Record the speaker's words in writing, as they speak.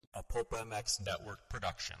Pulp MX Network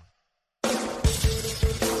production.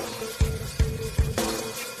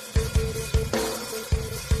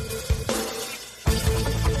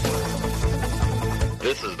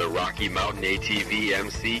 This is the Rocky Mountain ATV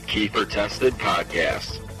MC Keefer Tested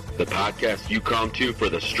Podcast. The podcast you come to for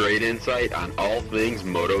the straight insight on all things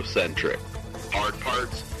moto-centric. Hard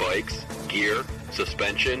parts, bikes, gear,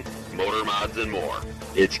 suspension, motor mods, and more.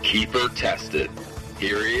 It's Keefer Tested.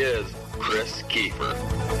 Here he is, Chris Keefer.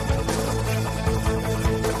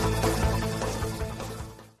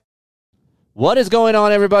 What is going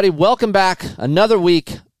on, everybody? Welcome back. Another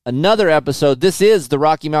week, another episode. This is the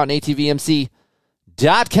Rocky Mountain ATVMC.com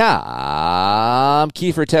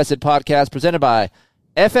Keefer Tested Podcast presented by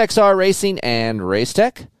FXR Racing and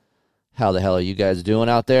Racetech. How the hell are you guys doing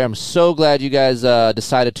out there? I'm so glad you guys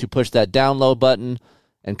decided to push that download button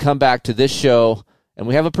and come back to this show. And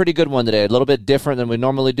we have a pretty good one today, a little bit different than we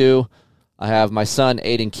normally do. I have my son,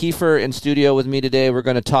 Aiden Keefer, in studio with me today. We're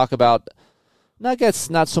going to talk about, I guess,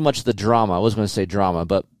 not so much the drama. I was going to say drama,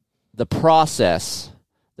 but the process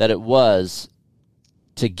that it was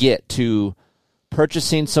to get to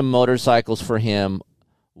purchasing some motorcycles for him,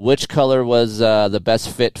 which color was the best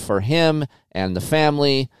fit for him and the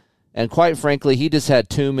family. And quite frankly, he just had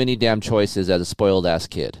too many damn choices as a spoiled-ass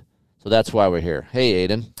kid. So that's why we're here. Hey,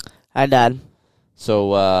 Aiden. Hi, Dad.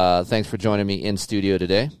 So thanks for joining me in studio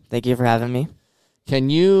today. Thank you for having me. I'm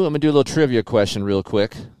going to do a little trivia question real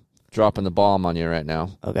quick. Dropping the bomb on you right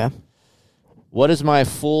now. Okay. What is my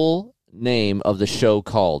full name of the show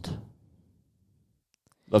called?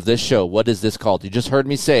 Of this show, what is this called? You just heard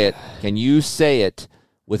me say it. Can you say it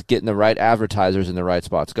with getting the right advertisers in the right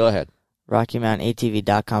spots? Go ahead.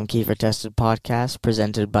 RockyMountainATV.com Keefer Tested Podcast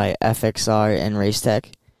presented by FXR and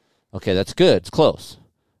Racetech. Okay, that's good. It's close.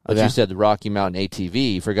 But Okay. you said the Rocky Mountain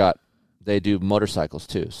ATV. You forgot they do motorcycles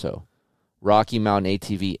too. So Rocky Mountain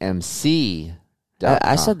ATV MC.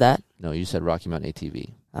 I said that. No, you said Rocky Mountain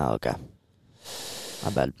ATV. Oh, okay.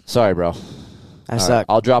 My bad. Sorry, bro. I All suck. right,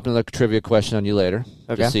 I'll drop another trivia question on you later.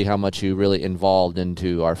 Okay. To see how much you really involved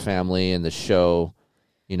into our family and the show,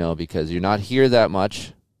 because you're not here that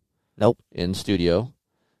much. Nope. In studio.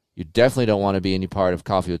 You definitely don't want to be any part of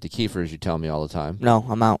Coffee with the Keefers, you tell me all the time. No,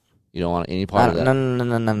 I'm out. You don't want any part of that?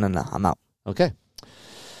 No. I'm out. Okay.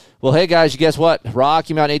 Well, hey, guys, you guess what?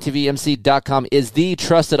 RockyMountainATVMC.com is the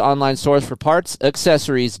trusted online source for parts,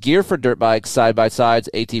 accessories, gear for dirt bikes, side-by-sides,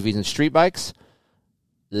 ATVs, and street bikes.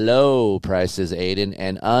 Low prices, Aiden,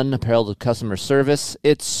 and unparalleled customer service.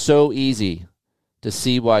 It's so easy to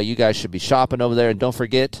see why you guys should be shopping over there. And don't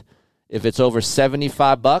forget, if it's over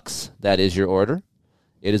 $75, that is your order.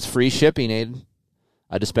 It is free shipping, Aiden.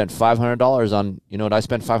 I just spent $500 on, you know what I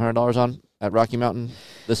spent $500 on at Rocky Mountain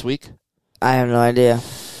this week? I have no idea.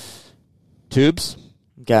 Tubes.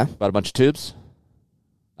 Okay. Bought a bunch of tubes.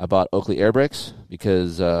 I bought Oakley air brakes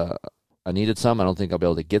because I needed some. I don't think I'll be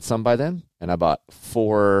able to get some by then. And I bought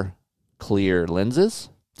 4 clear lenses.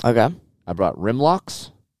 Okay. I brought rim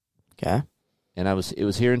locks. Okay. And it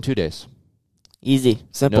was here in 2 days. Easy.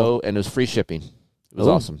 Simple. And it was free shipping. It was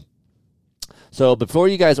Ooh. awesome. So before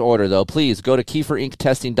you guys order, though, please go to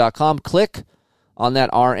KeeferInkTesting.com. Click on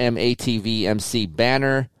that RMATVMC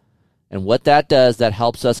banner. And what that does, that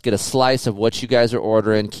helps us get a slice of what you guys are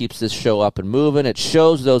ordering, keeps this show up and moving. It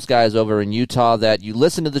shows those guys over in Utah that you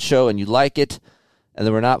listen to the show and you like it, and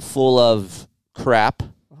that we're not full of crap.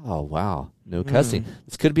 Oh, wow. No cussing.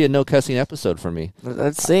 This could be a no cussing episode for me.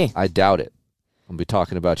 Let's see. I doubt it. I'll be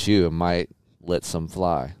talking about you. It might let some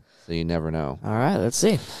fly, so you never know. All right. Let's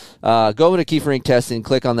see. Go over to Keefer Ink Testing,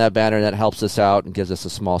 click on that banner. That helps us out and gives us a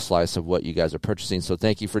small slice of what you guys are purchasing. So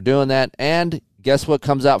thank you for doing that. And guess what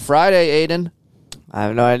comes out Friday, Aiden? I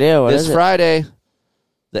have no idea. What is This it? Friday,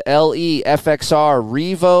 the LE FXR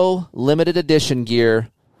Revo Limited Edition gear.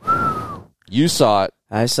 You saw it.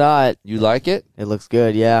 I saw it. You like it? It looks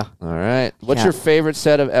good, yeah. All right. What's Yeah. your favorite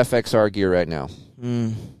set of FXR gear right now?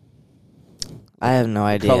 I have no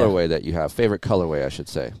idea. Colorway that you have. Favorite colorway, I should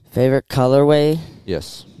say. Favorite colorway?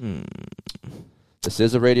 Yes. This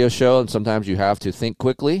is a radio show, and sometimes you have to think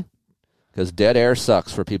quickly because dead air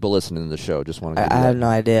sucks for people listening to the show. Just want to give I you have that. no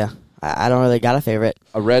idea. I don't really got a favorite.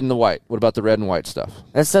 A red and the white. What about the red and white stuff?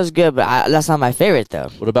 That stuff's good, but that's not my favorite, though.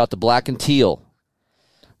 What about the black and teal?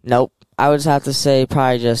 Nope. I would just have to say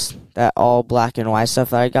probably just that all black and white stuff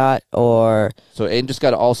that I got, or So Aiden just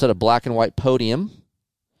got all set of black and white podium.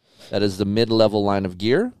 That is the mid-level line of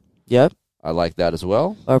gear. yep, I like that as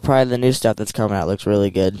well. or probably the new stuff that's coming out looks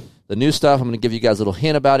really good. The new stuff, I'm going to give you guys a little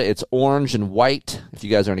hint about it. It's orange and white. If you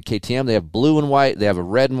guys are in a KTM, they have blue and white. They have a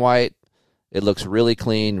red and white. It looks really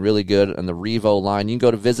clean, really good on the Revo line. You can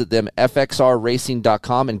go to visit them,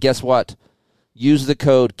 fxrracing.com, and guess what? use the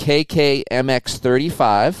code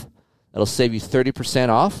KKMX35. That'll save you 30%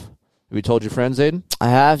 off. Have you told your friends, Aiden? I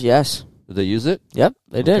have, yes. Did they use it? Yep,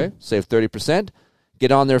 they did. Okay, save 30%.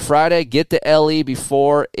 Get on there Friday. Get the LE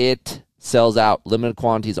before it sells out. Limited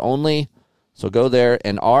quantities only. So go there.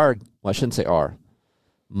 And I shouldn't say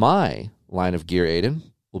my line of gear, Aiden,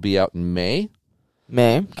 will be out in May.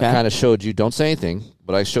 Okay. I kind of showed you, don't say anything,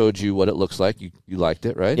 but I showed you what it looks like. You liked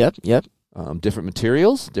it, right? Yep. Different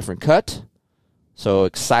materials, different cut. So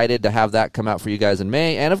excited to have that come out for you guys in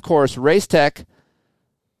May. And, of course, Race Tech,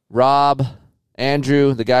 Rob,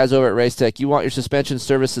 Andrew, the guys over at Race Tech, you want your suspension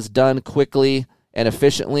services done quickly and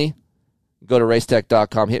efficiently, go to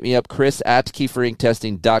racetech.com. Hit me up, Chris at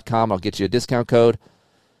KieferInkTesting.com. I'll get you a discount code.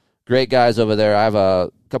 Great guys over there. I have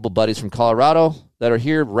a couple buddies from Colorado that are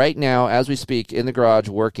here right now as we speak in the garage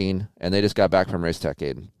working, and they just got back from Race Tech,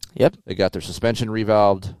 Aiden. Yep. They got their suspension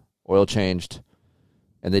revalved, oil changed,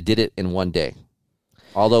 and they did it in one day.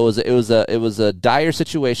 Although it was a dire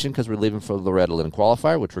situation because we're leaving for the Loretta Lynn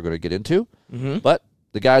qualifier, which we're going to get into. Mm-hmm. But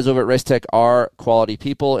the guys over at Race Tech are quality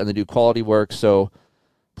people, and they do quality work. So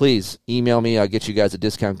please email me. I'll get you guys a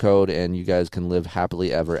discount code, and you guys can live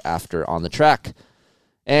happily ever after on the track.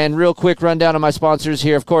 And real quick rundown of my sponsors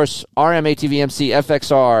here. Of course, RM, ATV, MC,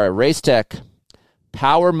 FXR, Race Tech,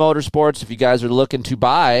 Power Motorsports. If you guys are looking to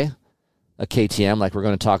buy a KTM like we're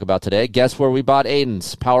going to talk about today, guess where we bought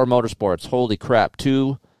Aiden's? Power Motorsports. Holy crap.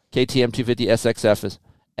 2 KTM 250 SXFs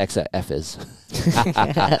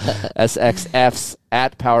SXFs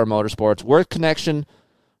at Power Motorsports. Worth Connection,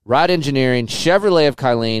 Ride Engineering, Chevrolet of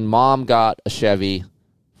Kylene. Mom got a Chevy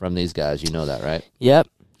from these guys. You know that, right? Yep.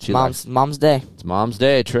 Mom's day. It's Mom's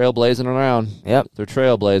day. Trailblazing around. Yep. They're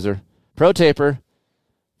trailblazer. Pro Taper.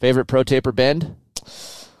 Favorite Pro Taper bend?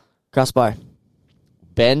 Crossbar.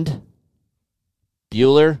 Bend.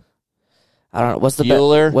 Bueller. I don't know. What's the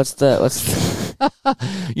Bueller. What's the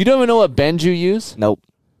You don't even know what bend you use? Nope.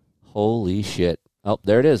 Holy shit. Oh,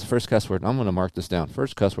 there it is. First cuss word. I'm going to mark this down.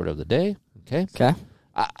 First cuss word of the day. Okay.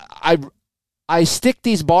 I stick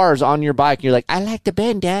these bars on your bike, and you're like, I like the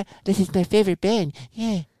bend, Dad. This is my favorite bend.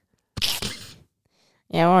 Yeah.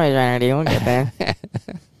 Yeah, we're always trying to do. We'll get there.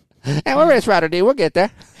 And we're race rider, dude. We'll get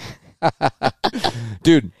there.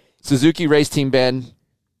 Dude, Suzuki Race Team bend.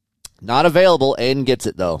 Not available. Aiden gets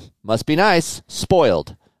it, though. Must be nice.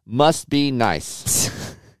 Spoiled. Must be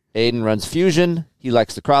nice. Aiden runs Fusion. He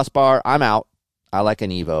likes the crossbar. I'm out. I like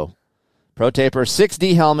an Evo. Pro Taper,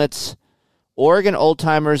 6D helmets. Oregon Old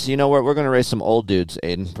Timers. You know what? We're going to race some old dudes,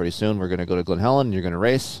 Aiden, pretty soon. We're going to go to Glen Helen, and you're going to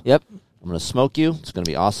race. Yep. I'm going to smoke you. It's going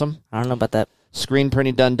to be awesome. I don't know about that.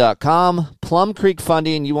 ScreenPrintingDone.com. Plum Creek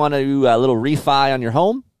Funding. You want to do a little refi on your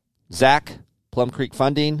home? Zach, Plum Creek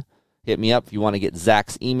Funding. Hit me up if you want to get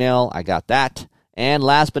Zach's email. I got that. And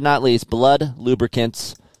last but not least, Blood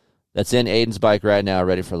Lubricants. That's in Aiden's bike right now,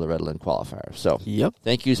 ready for the Loretta Lynn qualifier. So, yep.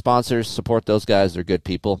 Thank you, sponsors. Support those guys. They're good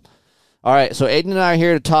people. All right, so Aiden and I are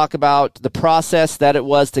here to talk about the process that it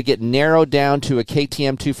was to get narrowed down to a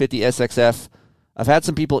KTM 250 SXF. I've had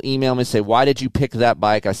some people email me and say, why did you pick that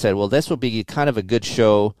bike? I said, well, this will be kind of a good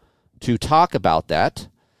show to talk about that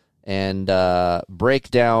and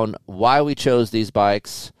break down why we chose these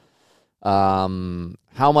bikes, how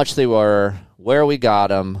much they were, where we got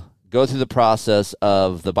them, go through the process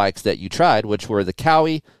of the bikes that you tried, which were the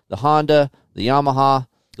Cowie, the Honda, the Yamaha.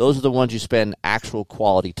 Those are the ones you spend actual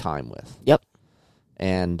quality time with. Yep.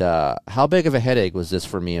 And how big of a headache was this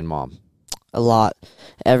for me and Mom? A lot.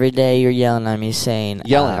 Every day you're yelling at me saying...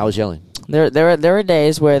 I was yelling. There were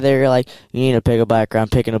days where they're like, you need to pick a bike, or I'm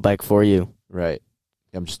picking a bike for you. Right.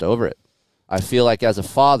 I'm just over it. I feel like as a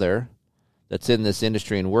father that's in this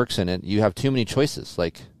industry and works in it, you have too many choices.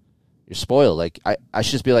 Like, you're spoiled. Like, I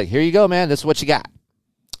should just be like, here you go, man. This is what you got.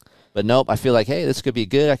 But nope, I feel like, hey, this could be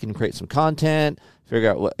good. I can create some content, figure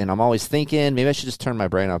out what, and I'm always thinking, maybe I should just turn my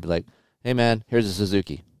brain off and be like, hey, man, here's a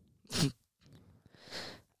Suzuki.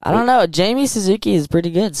 I don't know. Jamie Suzuki is pretty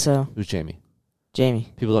good, so. Who's Jamie?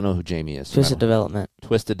 Jamie. People don't know who Jamie is. Twisted Development.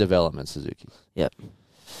 Twisted Development Suzuki. Yep.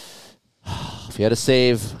 If you had to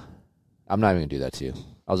save, I'm not even going to do that to you.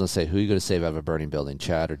 I was going to say, who are you going to save out of a burning building,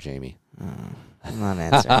 Chad or Jamie? I'm not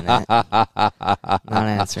answering it. Not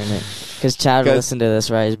answering it. Because Chad will listen to this,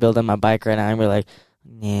 right? He's building my bike right now, and we're like,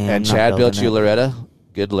 yeah. And Chad built you Loretta,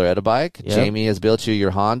 good Loretta bike. Yep. Jamie has built you your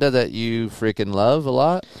Honda that you freaking love a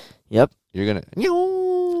lot. Yep. You're going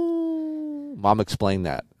to... Mom explained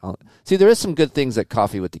that. See, there is some good things at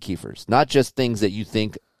Coffee with the Kiefers. Not just things that you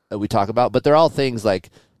think that we talk about, but they're all things like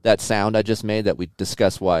that sound I just made that we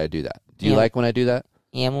discuss why I do that. Do you like when I do that?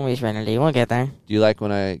 Yeah, I'm always trying to do. We'll get there. Do you like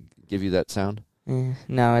when I give you that sound?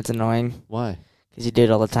 No, it's annoying. Why? Because you do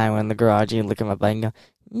it all the time when in the garage. You look at my bike and go,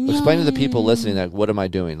 Explain to the people listening, like, what am I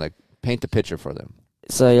doing? Like, paint the picture for them.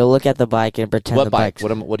 So you'll look at the bike and pretend What the bike? bike's...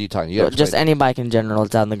 What are you talking? You just any bike in general.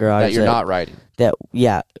 It's out in the garage. that you're not riding. That,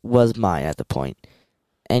 was mine at the point.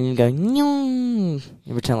 And you go, you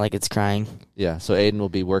pretend like it's crying. Yeah, so Aiden will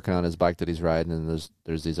be working on his bike that he's riding, and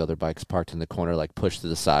there's these other bikes parked in the corner, like pushed to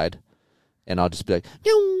the side, and I'll just be like,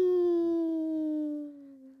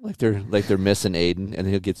 like they're missing Aiden, and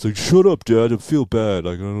he'll get like, shut up, Dad, I feel bad,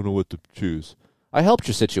 like I don't know what to choose. I helped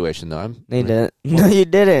your situation though. You didn't. No, you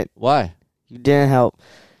didn't. Why? You didn't help.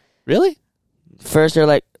 Really? First they're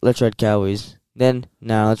like, let's ride Cowies. Then,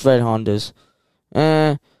 no, let's ride Hondas.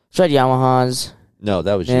 Let's ride Yamahas. No,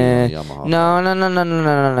 that was you on the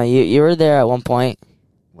Yamaha. No. You were there at one point.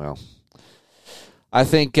 Well, I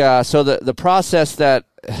think so. The process that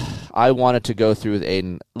I wanted to go through with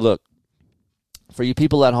Aiden. Look, for you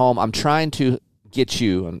people at home, I'm trying to get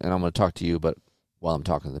you, and I'm going to talk to you, but while I'm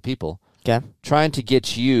talking to the people, okay, trying to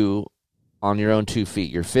get you on your own 2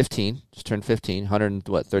 feet. You're 15, just turned 15,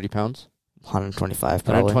 30 pounds? 125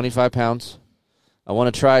 probably. 125 pounds. I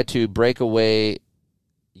want to try to break away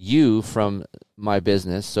you from my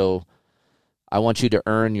business, so I want you to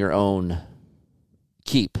earn your own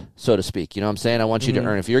keep, so to speak. You know what I'm saying? I want you to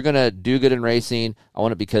earn. If you're going to do good in racing, I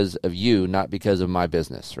want it because of you, not because of my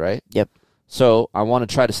business, right? Yep. So I want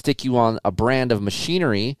to try to stick you on a brand of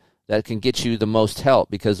machinery that can get you the most help,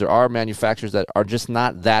 because there are manufacturers that are just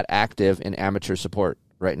not that active in amateur support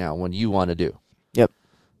right now when you want to do. Yep.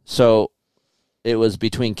 So it was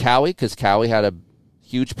between Cowie, because Cowie had a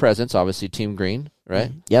huge presence, obviously Team Green,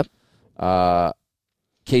 right? Yep.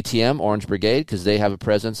 KTM, Orange Brigade, because they have a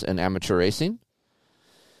presence in amateur racing.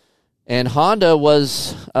 And Honda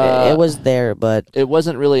was... it was there, but... It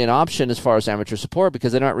wasn't really an option as far as amateur support,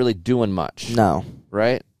 because they're not really doing much. No.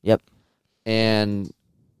 Right? Yep. And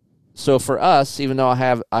so for us, even though I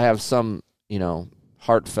have some,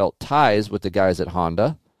 heartfelt ties with the guys at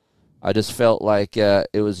Honda, I just felt like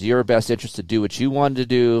it was your best interest to do what you wanted to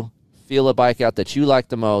do, feel a bike out that you like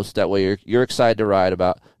the most. That way you're excited to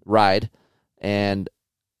ride. And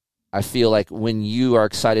I feel like when you are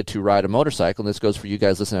excited to ride a motorcycle, and this goes for you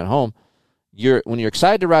guys listening at home, when you're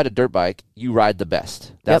excited to ride a dirt bike, you ride the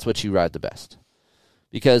best. That's what you ride the best.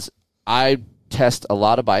 Because I test a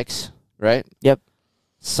lot of bikes, right? Yep.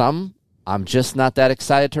 Some I'm just not that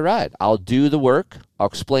excited to ride. I'll do the work, I'll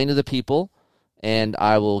explain to the people, and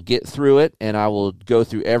I will get through it, and I will go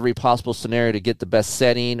through every possible scenario to get the best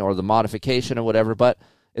setting or the modification or whatever, but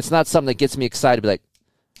it's not something that gets me excited to be like,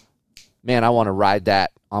 man, I want to ride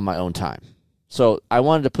that on my own time. So I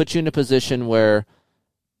wanted to put you in a position where,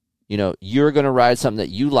 you're going to ride something that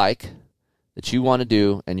you like, that you want to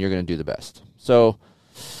do, and you're going to do the best. So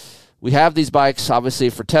we have these bikes, obviously,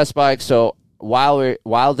 for test bikes. So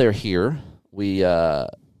while they're here, we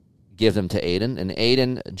give them to Aiden. And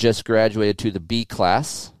Aiden just graduated to the B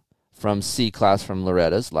class from C class from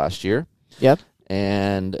Loretta's last year. Yep.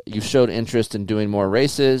 And you've showed interest in doing more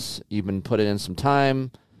races. You've been putting in some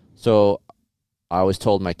time. So I always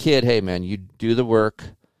told my kid, hey, man, you do the work.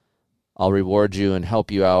 I'll reward you and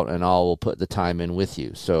help you out, and I'll put the time in with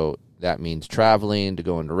you. So that means traveling, to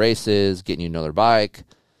go into races, getting you another bike.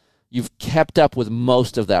 You've kept up with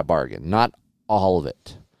most of that bargain, not all of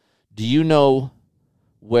it. Do you know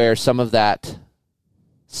where some of that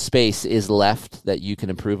space is left that you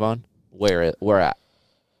can improve on? Where at?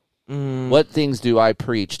 What things do I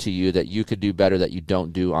preach to you that you could do better that you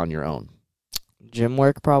don't do on your own? Gym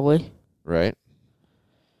work, probably. Right.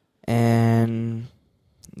 And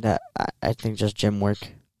that I think just gym work.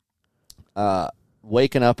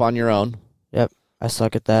 Waking up on your own. Yep. I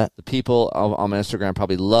suck at that. The people on my Instagram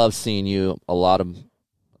probably love seeing you a lot of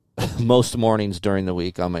most mornings during the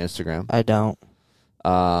week on my Instagram. I don't.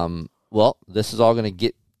 Well, this is all going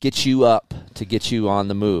to get you up to get you on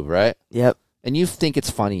the move, right? Yep. And you think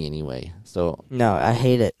it's funny anyway. So no, I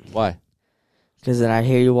hate it. Why? Because then I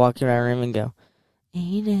hear you walking around the room and go,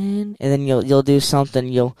 Aiden, and then you'll do something.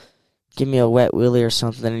 You'll give me a wet willy or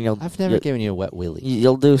something, and I've never given you a wet willy.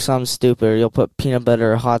 You'll do something stupid. Or you'll put peanut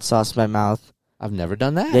butter or hot sauce in my mouth. I've never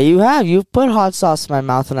done that. Yeah, you have. You've put hot sauce in my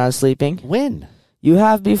mouth when I was sleeping. When? You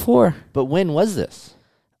have before. But when was this?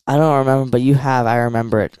 I don't remember, but you have. I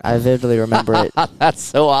remember it. I vividly remember it. That's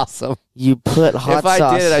so awesome. You put hot sauce. If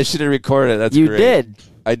I did it, I should have recorded it. That's you great. did.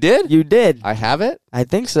 I did? You did. I have it? I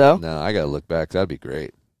think so. No, I got to look back. That'd be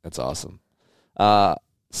great. That's awesome.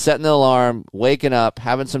 Setting the alarm, waking up,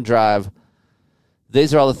 having some drive.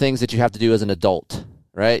 These are all the things that you have to do as an adult,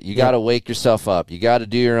 right? You got to wake yourself up. You got to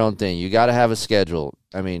do your own thing. You got to have a schedule.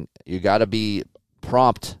 I mean, you got to be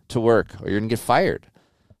prompt to work or you're going to get fired.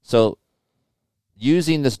 So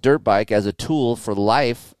using this dirt bike as a tool for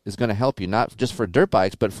life is going to help you, not just for dirt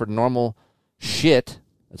bikes, but for normal shit.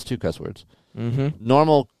 That's 2 cuss words.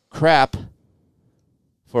 Normal crap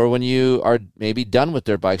for when you are maybe done with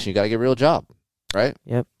dirt bikes and you got to get a real job, right?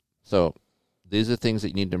 Yep. So these are things that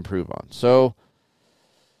you need to improve on. So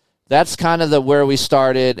that's kind of the where we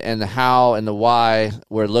started and the how and the why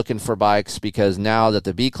we're looking for bikes, because now that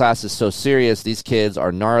the B class is so serious, these kids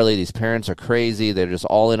are gnarly. These parents are crazy. They're just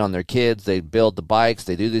all in on their kids. They build the bikes.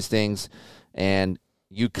 They do these things. And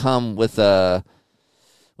you come with a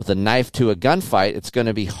knife to a gunfight, it's going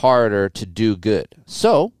to be harder to do good.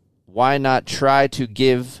 So why not try to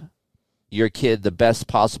give your kid the best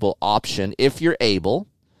possible option if you're able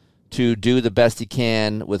to do the best you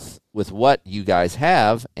can with what you guys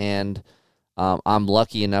have, and I'm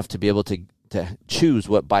lucky enough to be able to choose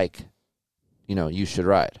what bike you should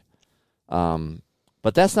ride.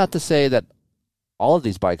 But that's not to say that all of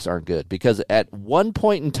these bikes aren't good, because at one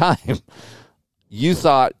point in time, you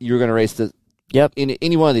thought you were going to race in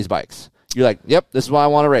any one of these bikes. You're like, yep, this is what I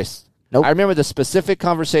want to race. Nope. I remember the specific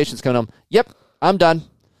conversations coming home. Yep, I'm done.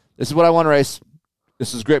 This is what I want to race.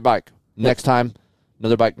 This is a great bike. Next time,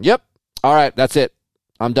 another bike. Yep. All right, that's it.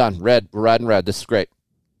 I'm done. Red. We're riding red. This is great.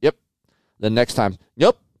 Yep. The next time.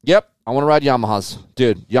 Yep. I want to ride Yamahas.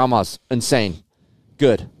 Dude, Yamahas. Insane.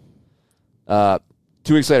 Good. 2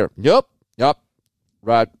 weeks later. Yep.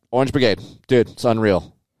 Ride Orange Brigade. Dude, it's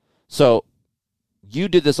unreal. So you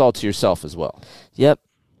did this all to yourself as well. Yep.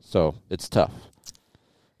 So it's tough.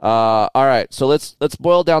 All right, so let's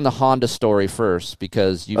boil down the Honda story first,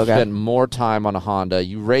 because you've spent more time on a Honda.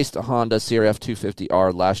 You raced a Honda CRF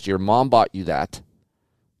 250R last year. Mom bought you that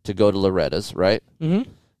to go to Loretta's, right? Mm-hmm.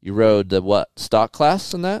 You rode the stock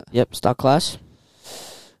class in that? Yep, stock class.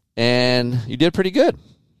 And you did pretty good.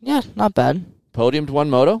 Yeah, not bad. Podiumed one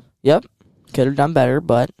moto? Yep. Could have done better,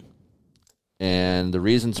 but... And the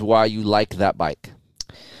reasons why you like that bike?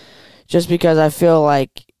 Just because I feel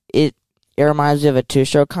like it reminds me of a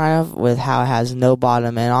two-stroke kind of, with how it has no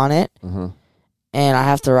bottom end on it. Mm-hmm. And I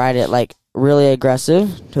have to ride it like really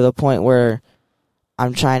aggressive to the point where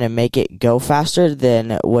I'm trying to make it go faster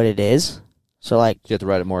than what it is. So like... You have to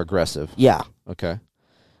ride it more aggressive. Yeah. Okay.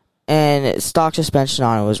 And stock suspension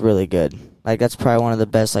on it was really good. Like, that's probably one of the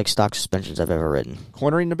best like stock suspensions I've ever ridden.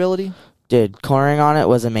 Cornering ability? Dude, cornering on it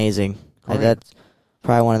was amazing. Like, that's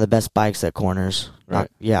probably one of the best bikes that corners. Right.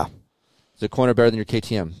 Yeah. Is it corner better than your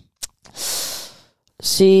KTM?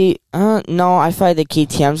 See, no, I find the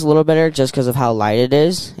KTM's a little better just because of how light it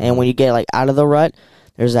is. And when you get like out of the rut,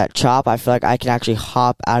 there's that chop. I feel like I can actually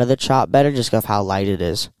hop out of the chop better just because of how light it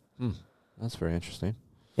is. That's very interesting.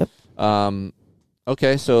 Yep.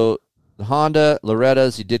 Okay, so the Honda,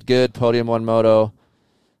 Loretta's, you did good. Podium one moto.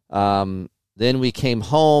 Then we came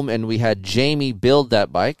home and we had Jamie build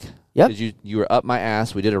that bike. Yep. Because you were up my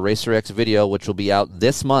ass. We did a Racer X video, which will be out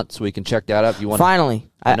this month, so we can check that out if you want. Finally.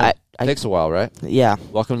 It takes a while, right? Yeah.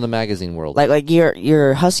 Welcome to the magazine world. Like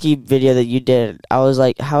your Husky video that you did, I was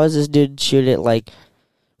like, how is this dude shoot it like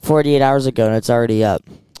 48 hours ago and it's already up?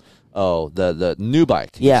 Oh, the new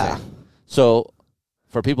bike. Yeah. So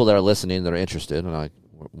for people that are listening that are interested, and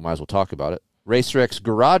we might as well talk about it, Racer X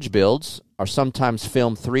garage builds are sometimes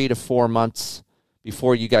filmed 3 to 4 months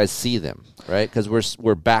before you guys see them, right? Because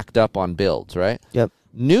we're backed up on builds, right? Yep.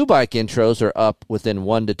 New bike intros are up within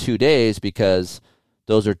 1 to 2 days because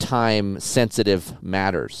those are time-sensitive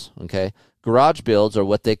matters, okay? Garage builds are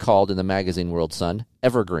what they called in the magazine world, son,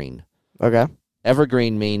 evergreen. Okay.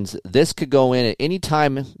 Evergreen means this could go in at any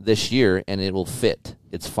time this year and it will fit.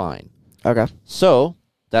 It's fine. Okay. So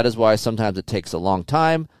that is why sometimes it takes a long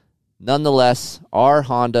time. Nonetheless, our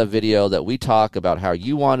Honda video that we talk about how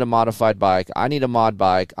you want a modified bike, I need a mod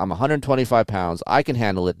bike, I'm 125 pounds, I can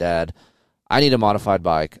handle it, Dad. I need a modified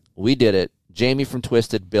bike. We did it. Jamie from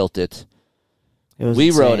Twisted built it.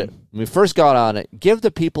 We rode it. When we first got on it, give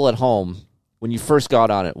the people at home, when you first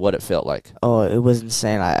got on it, what it felt like. Oh, it was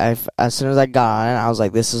insane. I as soon as I got on it, I was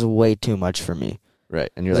like, this is way too much for me.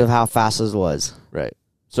 Right. And you're because like, of how fast it was. Right.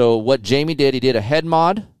 So what Jamie did, he did a head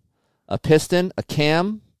mod, a piston, a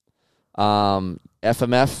cam,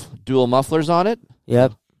 FMF dual mufflers on it.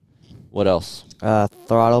 Yep. What else?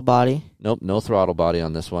 Throttle body. Nope, no throttle body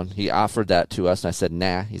on this one. He offered that to us, and I said,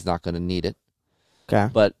 nah, he's not going to need it. Okay.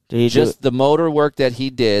 But just the motor work that he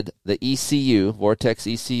did, the ECU, Vortex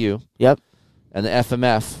ECU. Yep. And the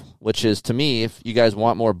FMF, which is, to me, if you guys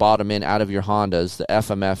want more bottom end out of your Hondas, the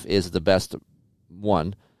FMF is the best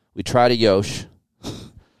one. We tried a Yosh.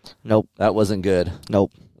 Nope. That wasn't good.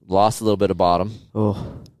 Nope. Lost a little bit of bottom.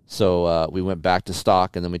 Oh. So we went back to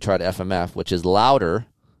stock, and then we tried FMF, which is louder,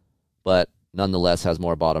 but nonetheless has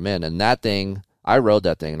more bottom end. And that thing, I rode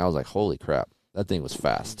that thing, and I was like, holy crap. That thing was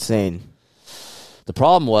fast. Insane. The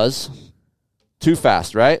problem was too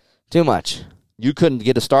fast, right? Too much. You couldn't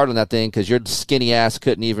get a start on that thing because your skinny ass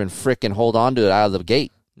couldn't even frickin' hold on to it out of the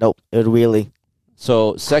gate. Nope. It would wheelie.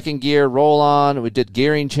 So second gear, roll on. We did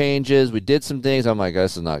gearing changes. We did some things. I'm like,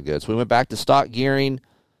 this is not good. So we went back to stock gearing.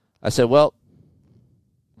 I said, well,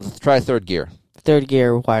 let's try third gear. Third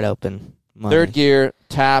gear, wide open. Money. Third gear,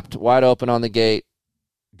 tapped, wide open on the gate.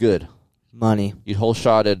 Good. Money. You whole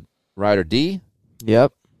shotted Rider D.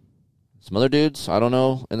 Yep. Some other dudes, I don't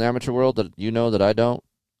know, in the amateur world that you know that I don't.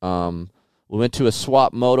 We went to a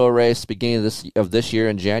swap moto race beginning of this year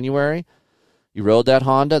in January. You rode that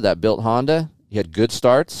Honda, that built Honda. You had good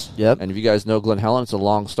starts. Yep. And if you guys know Glen Helen, it's a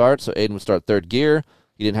long start. So Aiden would start third gear.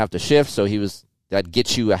 He didn't have to shift, so that'd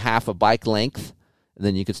get you a half a bike length, and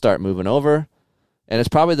then you could start moving over. And it's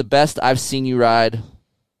probably the best I've seen you ride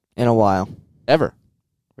in a while. Ever.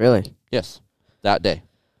 Really? Yes. That day.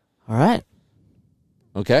 All right.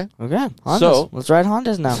 Okay? Okay. Hondas. So, let's ride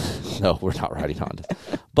Hondas now. No, we're not riding Honda.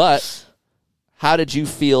 But how did you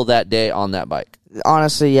feel that day on that bike?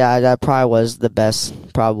 Honestly, yeah, that probably was the best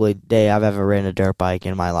day I've ever ridden a dirt bike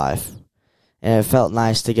in my life. And it felt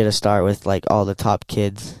nice to get a start with like all the top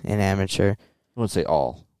kids in amateur. I wouldn't say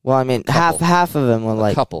all. Well, I mean, half of them were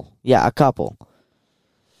like a couple. Yeah, a couple.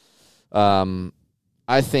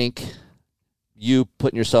 I think you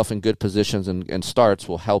putting yourself in good positions and starts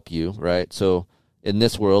will help you, right? So in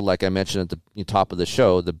this world, like I mentioned at the top of the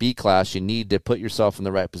show, the B class, you need to put yourself in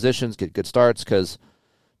the right positions, get good starts, because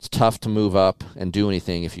it's tough to move up and do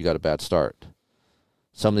anything if you got a bad start.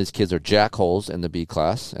 Some of these kids are jackholes in the B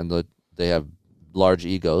class, and they have large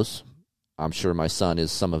egos. I'm sure my son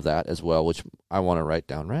is some of that as well, which I want to write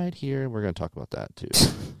down right here. We're going to talk about that too.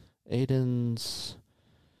 Aiden's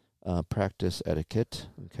practice etiquette.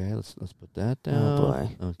 Okay, let's put that down. Oh boy.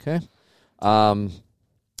 Okay.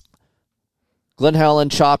 Glen Helen,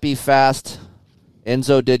 choppy, fast.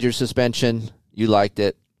 Enzo did your suspension. You liked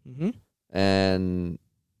it. Mm-hmm. And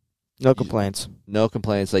no complaints. No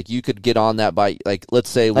complaints. Like, you could get on that bike. Like, let's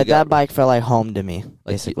say that bike felt like home to me,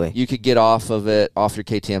 basically. You could get off of it, off your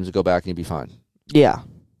KTMs, and go back, and you'd be fine. Yeah.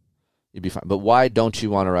 You'd be fine. But why don't you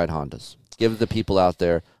want to ride Hondas? Give the people out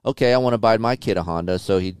there, okay, I want to buy my kid a Honda.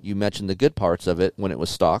 So you mentioned the good parts of it when it was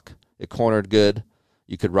stock. It cornered good.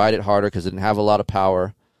 You could ride it harder because it didn't have a lot of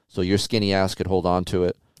power. So your skinny ass could hold on to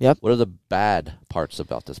it. Yep. What are the bad parts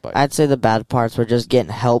about this bike? I'd say the bad parts were just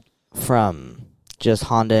getting help from just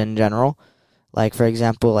Honda in general. Like, for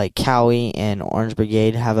example, like Cowie and Orange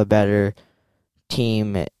Brigade have a better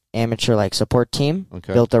team, amateur like support team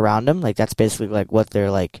built around them. Like, that's basically like what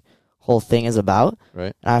their like whole thing is about.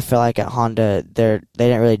 Right. And I feel like at Honda, they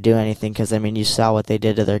didn't really do anything because, I mean, you saw what they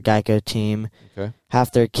did to their Geico team. Okay.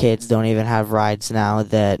 Half their kids don't even have rides now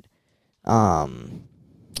that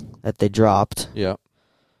they dropped. Yeah.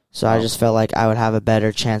 So I just felt like I would have a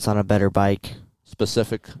better chance on a better bike.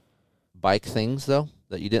 Specific bike things, though,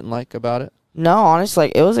 that you didn't like about it? No, honestly,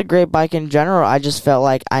 like, it was a great bike in general. I just felt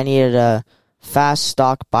like I needed a fast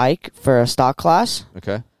stock bike for a stock class.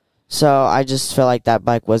 Okay. So I just felt like that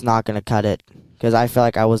bike was not going to cut it because I feel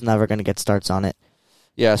like I was never going to get starts on it.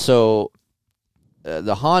 Yeah, so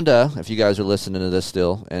the Honda, if you guys are listening to this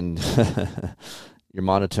still, and your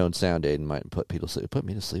monotone sound, Aiden, might put me to sleep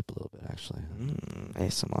a little bit, actually.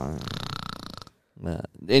 ASMR.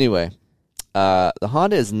 Anyway, the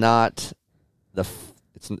Honda is not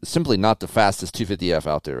it's simply not the fastest 250F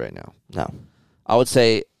out there right now. No. I would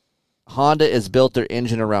say Honda has built their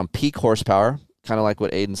engine around peak horsepower, kind of like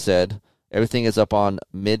what Aiden said. Everything is up on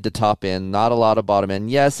mid to top end, not a lot of bottom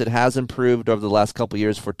end. Yes, it has improved over the last couple of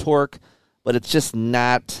years for torque, but it's just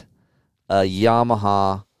not a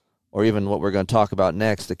Yamaha or even what we're going to talk about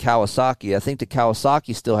next, the Kawasaki. I think the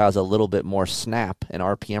Kawasaki still has a little bit more snap and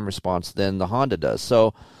RPM response than the Honda does.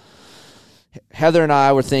 So Heather and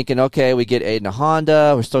I were thinking, okay, we get Aiden a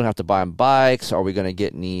Honda. We're still going to have to buy him bikes. Are we going to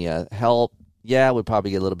get any help? Yeah, we'd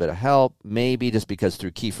probably get a little bit of help, maybe just because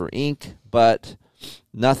through Kiefer Inc., but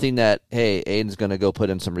nothing that, hey, Aiden's going to go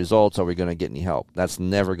put in some results. Are we going to get any help? That's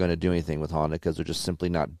never going to do anything with Honda because they're just simply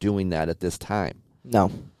not doing that at this time.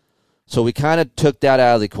 No. So we kind of took that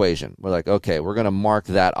out of the equation. We're like, okay, we're going to mark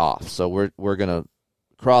that off. So we're going to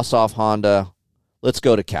cross off Honda. Let's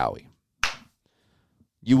go to Cowie.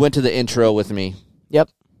 You went to the intro with me. Yep.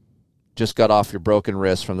 Just got off your broken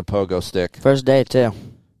wrist from the pogo stick. First day, too.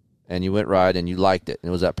 And you went ride, and you liked it. And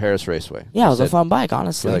it was at Paris Raceway. Yeah, it was a fun bike,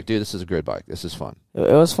 honestly. You're like, dude, this is a good bike. This is fun.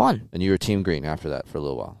 It was fun. And you were Team Green after that for a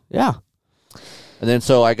little while. Yeah. And then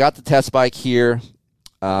so I got the test bike here.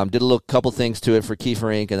 Did a couple things to it for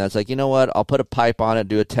Kiefer Inc. And that's like, you know what? I'll put a pipe on it,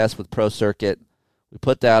 do a test with Pro Circuit. We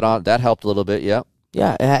put that on. That helped a little bit, yep.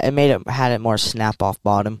 Yeah, it had it more snap off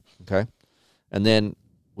bottom. Okay. And then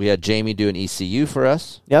we had Jamie do an ECU for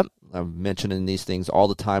us. Yep. I'm mentioning these things all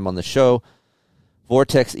the time on the show.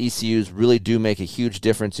 Vortex ECUs really do make a huge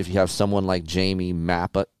difference if you have someone like Jamie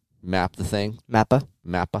map the thing.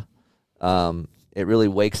 Mappa. It really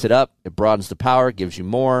wakes it up. It broadens the power, gives you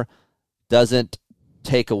more, doesn't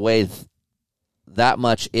take away that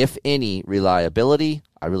much, if any, reliability.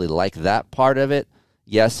 I really like that part of it.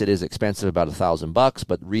 Yes, it is expensive, about $1,000,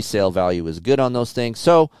 but resale value is good on those things.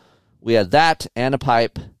 So we had that and a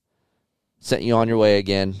pipe. Sent you on your way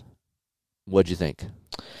again. What'd you think?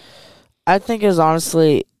 I think is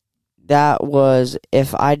honestly, that was,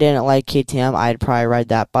 if I didn't like KTM, I'd probably ride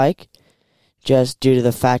that bike, just due to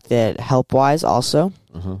the fact that help-wise also.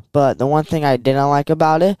 Uh-huh. But the one thing I didn't like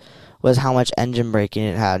about it was how much engine braking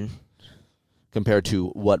it had. Compared to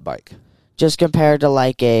what bike? Just compared to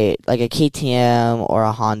like a KTM or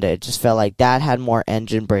a Honda, it just felt like that had more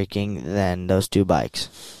engine braking than those two bikes.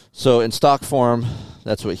 So in stock form,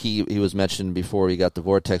 that's what he was mentioning before we got the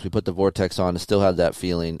Vortex. We put the Vortex on and still have that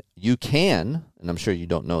feeling. You can, and I'm sure you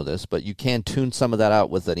don't know this, but you can tune some of that out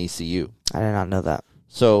with an ECU. I did not know that.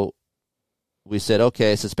 So we said,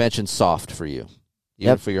 okay, suspension's soft for you,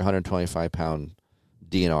 even Yep. for your 125-pound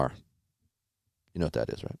DNR. You know what that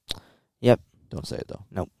is, right? Yep. Don't say it, though.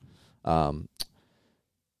 Nope.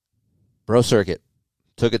 Pro Circuit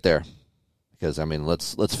took it there because, I mean,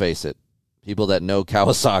 let's face it. People that know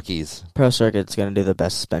Kawasaki's. Pro Circuit's going to do the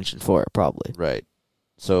best suspension for it, probably. Right.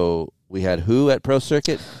 So we had who at Pro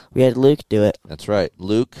Circuit? We had Luke do it. That's right.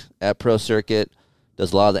 Luke at Pro Circuit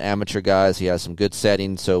does a lot of the amateur guys. He has some good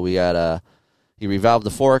settings. So we had he revalved the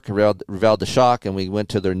fork, revalved the shock, and we went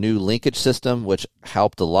to their new linkage system, which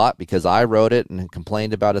helped a lot because I wrote it and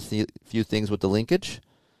complained about a few things with the linkage.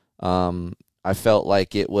 I felt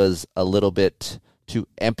like it was a little bit too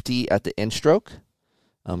empty at the end stroke.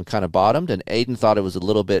 Kind of bottomed, and Aiden thought it was a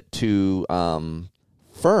little bit too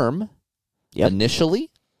firm initially.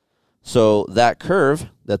 So that curve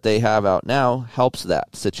that they have out now helps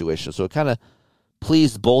that situation. So it kind of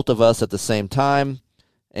pleased both of us at the same time.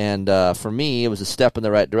 And for me, it was a step in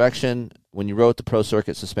the right direction. When you wrote the Pro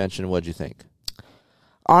Circuit suspension, what did you think?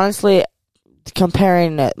 Honestly,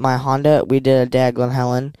 comparing my Honda, we did a day at Glen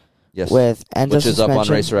Helen with Enzo which is up on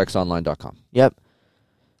suspension. RacerXOnline.com. Yep.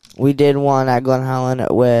 We did one at Glen Helen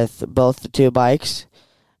with both the two bikes,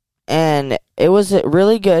 and it was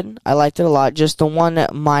really good. I liked it a lot. Just the one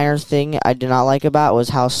minor thing I did not like about was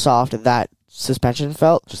how soft that suspension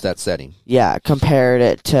felt. Just that setting. Yeah, compared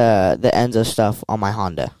it to the Enzo stuff on my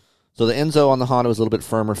Honda. So the Enzo on the Honda was a little bit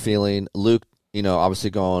firmer feeling. Luke, obviously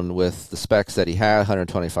going with the specs that he had,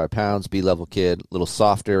 125 pounds, B-level kid, a little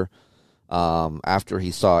softer. After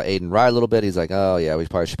he saw Aiden ride a little bit, he's like, oh, yeah, we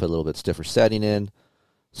probably should put a little bit stiffer setting in.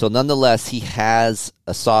 So nonetheless, he has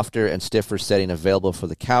a softer and stiffer setting available for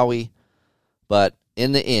the Cowie. But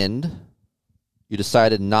in the end, you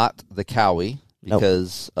decided not the Cowie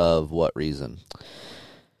because of what reason?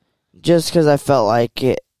 Just because I felt like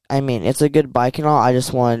it. I mean, it's a good bike and all. I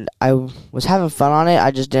was having fun on it.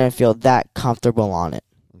 I just didn't feel that comfortable on it.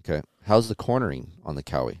 Okay. How's the cornering on the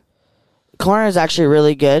Cowie? Corner is actually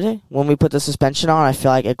really good. When we put the suspension on, I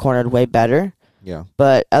feel like it cornered way better. Yeah.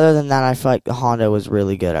 But other than that, I feel like the Honda was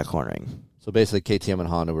really good at cornering. So basically, KTM and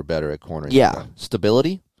Honda were better at cornering. Yeah.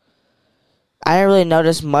 Stability? I didn't really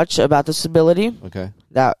notice much about the stability. Okay.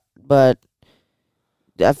 But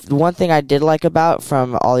one thing I did like about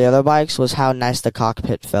from all the other bikes was how nice the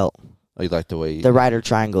cockpit felt. Oh, you like the way the rider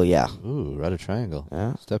triangle, yeah. Ooh, rider triangle.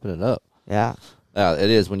 Yeah. Stepping it up. Yeah. It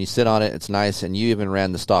is. When you sit on it, it's nice. And you even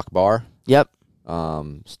ran the stock bar. Yep.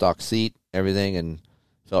 Stock seat, everything, and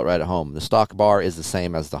felt right at home. The stock bar is the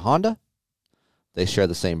same as the Honda. They share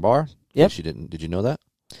the same bar. Yep. Did you know that?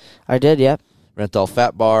 I did, yep. Renthal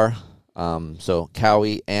fat bar. So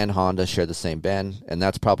Cowie and Honda share the same bend, and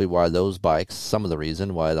that's probably why those bikes, some of the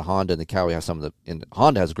reason why the Honda and the Cowie have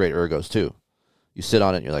Honda has great ergos too. You sit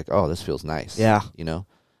on it and you're like, oh, this feels nice. Yeah.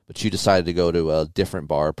 But you decided to go to a different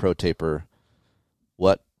bar, Pro Taper.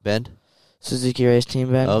 What bend? Suzuki Race Team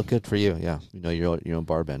bend. Oh, good for you. Yeah. Your own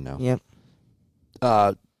bar bend now. Yep.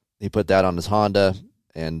 He put that on his Honda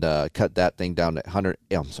and cut that thing down to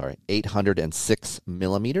 806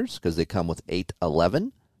 millimeters because they come with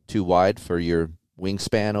 811, too wide for your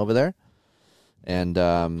wingspan over there. And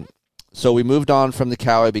so we moved on from the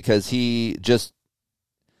Cowie because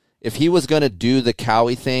if he was going to do the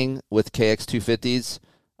Cowie thing with KX250s,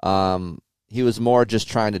 he was more just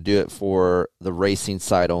trying to do it for the racing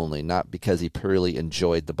side only, not because he purely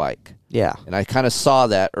enjoyed the bike. Yeah. And I kind of saw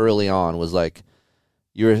that early on, was like,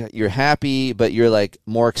 you're happy, but you're like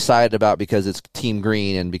more excited about because it's Team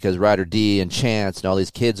Green and because Ryder D and Chance and all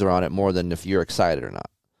these kids are on it more than if you're excited or not.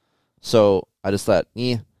 So I just thought,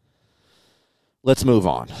 let's move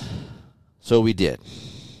on. So we did.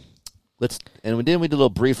 We did a little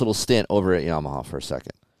brief little stint over at Yamaha for a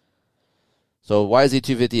second. So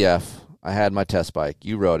YZ250F, I had my test bike.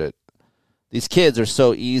 You rode it. These kids are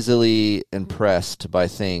so easily impressed by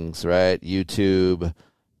things, right? YouTube,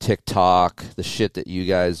 TikTok, the shit that you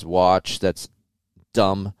guys watch that's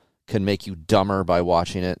dumb can make you dumber by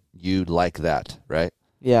watching it. You like that, right?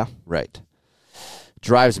 Yeah. Right.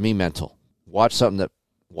 Drives me mental.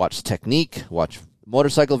 Watch technique, watch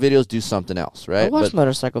motorcycle videos, do something else, right? I watch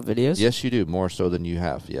motorcycle videos. Yes, you do. More so than you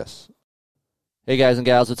have, yes. Hey, guys and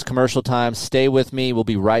gals, it's commercial time. Stay with me. We'll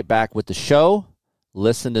be right back with the show.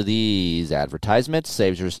 Listen to these advertisements.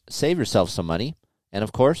 Save yourself some money. And,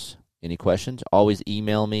 of course, any questions, always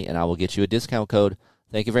email me, and I will get you a discount code.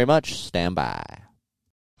 Thank you very much. Stand by.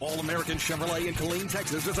 All-American Chevrolet in Killeen,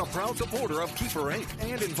 Texas is a proud supporter of Keeper Inc.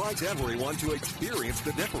 and invites everyone to experience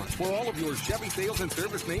the difference for all of your Chevy sales and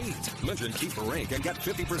service needs. Mention Keeper Inc. and get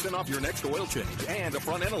 50% off your next oil change and a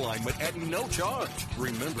front-end alignment at no charge.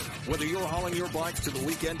 Remember, whether you're hauling your bikes to the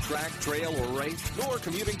weekend track, trail, or race, or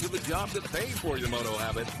commuting to the job that pays for your moto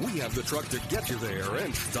habit, we have the truck to get you there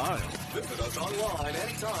in style. Visit us online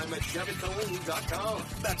anytime at ChevyKilleen.com.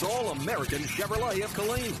 That's All-American Chevrolet of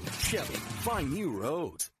Killeen. Chevy, find new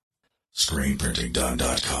roads.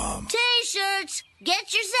 ScreenPrintingDone.com. T-shirts!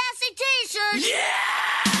 Get your sassy T-shirts!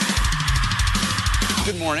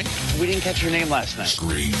 Good morning. We didn't catch your name last night.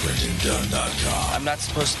 ScreenPrintingDone.com. I'm not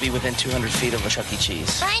supposed to be within 200 feet of a Chuck E.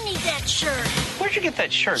 Cheese. I need that shirt. Where'd you get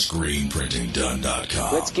that shirt?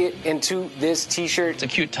 ScreenPrintingDone.com. Let's get into this T-shirt. It's a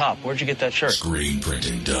cute top. Where'd you get that shirt?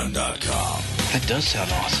 ScreenPrintingDone.com. That does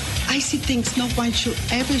sound awesome. I see things no one should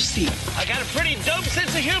ever see. I got a pretty dope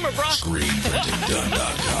sense of humor, bro.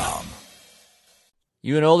 ScreenPrintingDone.com.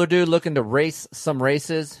 You an older dude looking to race some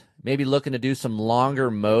races, maybe looking to do some longer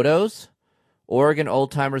motos?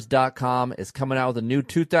 OregonOldTimers.com is coming out with a new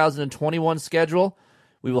 2021 schedule.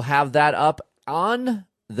 We will have that up on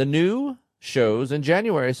the new shows in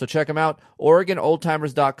January, so check them out,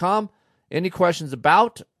 OregonOldTimers.com. Any questions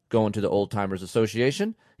about going to the Old Timers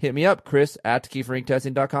Association, hit me up, Chris at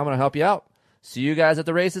KieferInkTesting.com, and I'll help you out. See you guys at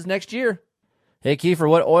the races next year. Hey, Kiefer,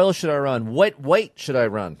 what oil should I run? What weight should I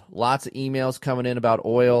run? Lots of emails coming in about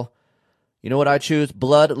oil. You know what I choose?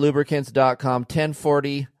 BloodLubricants.com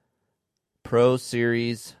 1040 Pro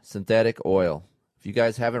Series Synthetic Oil. If you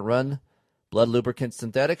guys haven't run Blood Lubricants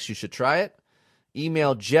Synthetics, you should try it.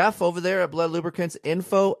 Email Jeff over there at Blood Lubricants,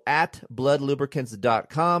 info at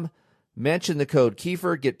BloodLubricants.com. Mention the code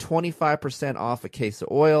Kiefer, get 25% off a case of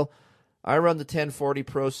oil. I run the 1040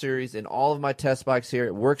 Pro Series in all of my test bikes here.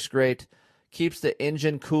 It works great. Keeps the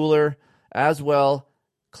engine cooler as well.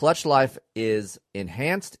 Clutch life is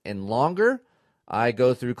enhanced and longer. I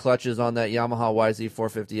go through clutches on that Yamaha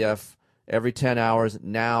YZ450F every 10 hours.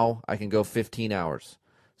 Now I can go 15 hours.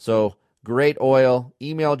 So great oil.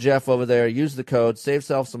 Email Jeff over there. Use the code. Save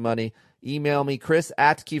yourself some money. Email me, Chris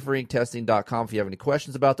at KieferInkTesting.com if you have any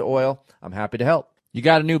questions about the oil. I'm happy to help. You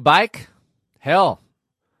got a new bike? Hell,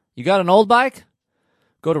 you got an old bike?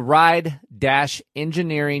 Go to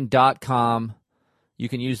ride-engineering.com. You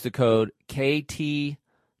can use the code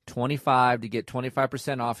KT25 to get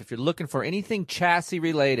 25% off. If you're looking for anything chassis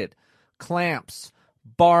related, clamps,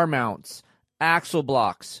 bar mounts, axle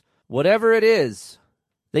blocks, whatever it is.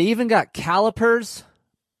 They even got calipers,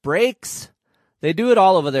 brakes. They do it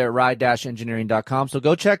all over there at ride-engineering.com. So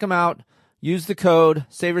go check them out. Use the code.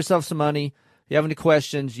 Save yourself some money. If you have any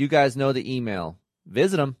questions, you guys know the email.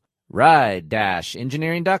 Visit them.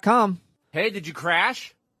 Ride-engineering.com. Hey, did you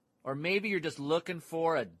crash? Or maybe you're just looking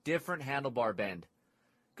for a different handlebar bend.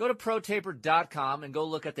 Go to ProTaper.com and go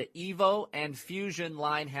look at the Evo and Fusion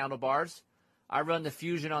line handlebars. I run the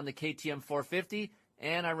Fusion on the KTM 450,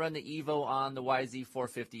 and I run the Evo on the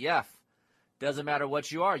YZ450F. Doesn't matter what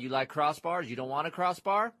you are. You like crossbars, you don't want a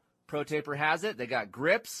crossbar? ProTaper has it. They got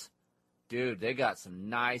grips. Dude, they got some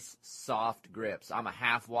nice, soft grips. I'm a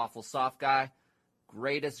half waffle soft guy.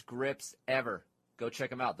 Greatest grips ever. Go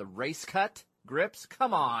check them out. The Race Cut grips,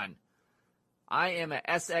 come on. I am a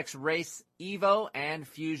SX Race Evo and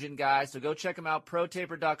Fusion guy, so go check them out,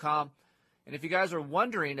 ProTaper.com. And if you guys are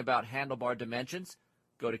wondering about handlebar dimensions,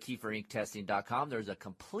 go to KieferInkTesting.com. There's a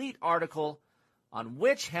complete article on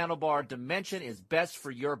which handlebar dimension is best for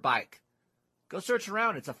your bike. Go search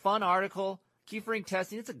around. It's a fun article. Kiefer Ink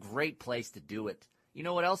Testing, it's a great place to do it. You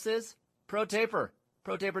know what else is? ProTaper,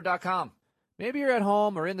 ProTaper.com. Maybe you're at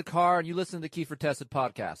home or in the car and you listen to the Kiefer Tested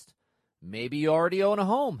podcast. Maybe you already own a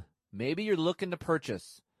home. Maybe you're looking to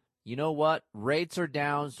purchase. You know what? Rates are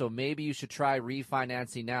down, so maybe you should try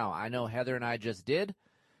refinancing now. I know Heather and I just did.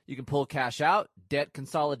 You can pull cash out, debt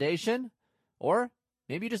consolidation, or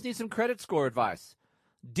maybe you just need some credit score advice.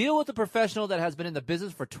 Deal with a professional that has been in the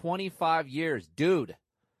business for 25 years. Dude.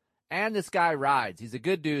 And this guy rides. He's a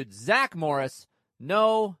good dude. Zach Morris.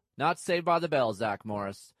 No, not Saved by the Bell, Zach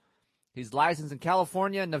Morris. He's licensed in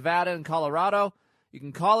California, Nevada, and Colorado. You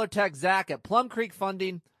can call or text Zach at Plum Creek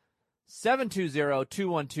Funding,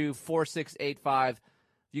 720-212-4685. If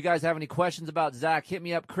you guys have any questions about Zach, hit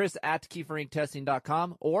me up, Chris at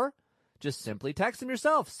KieferInkTesting.com, or just simply text him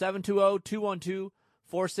yourself,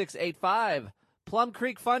 720-212-4685. Plum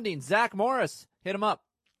Creek Funding, Zach Morris. Hit him up.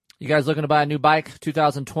 You guys looking to buy a new bike?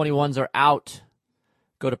 2021s are out.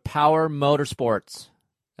 Go to Power Motorsports.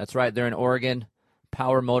 That's right, they're in Oregon.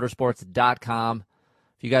 PowerMotorsports.com.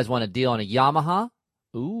 If you guys want a deal on a Yamaha,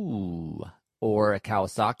 or a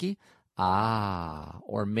Kawasaki,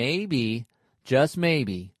 or maybe, just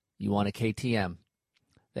maybe, you want a KTM.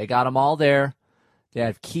 They got them all there. They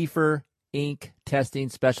have Kiefer Inc. testing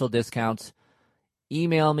special discounts.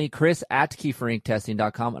 Email me, Chris at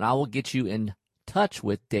KieferInkTesting.com, and I will get you in touch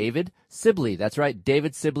with David Sibley. That's right,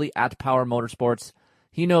 David Sibley at Power Motorsports.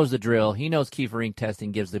 He knows the drill. He knows Kiefer Inc.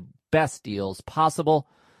 Testing gives the best deals possible,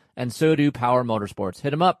 and so do Power Motorsports.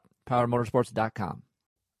 Hit him up, PowerMotorsports.com.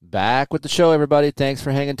 Back with the show, everybody. Thanks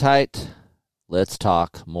for hanging tight. Let's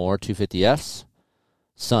talk more 250Fs,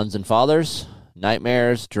 sons and fathers,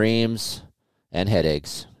 nightmares, dreams, and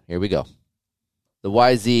headaches. Here we go. The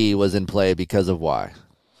YZ was in play because of why?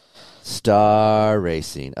 Star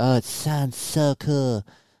Racing. Oh, it sounds so cool.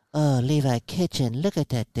 Oh, Levi Kitchen, look at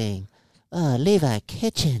that thing. Oh, Levi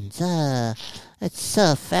Kitchens. It's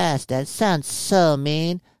so fast. That sounds so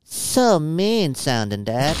mean. So mean sounding,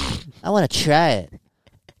 Dad. I want to try it.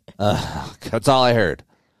 That's all I heard.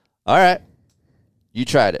 All right. You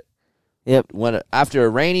tried it. Yep. After a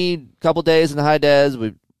rainy couple days in the high des,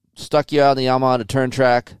 we stuck you out on the Yamaha to turn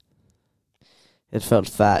track. It felt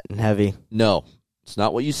fat and heavy. No, it's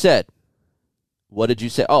not what you said. What did you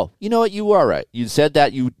say? Oh, you know what? You were right. You said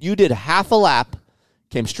that you did half a lap,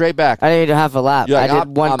 came straight back. I didn't do half a lap. Like, I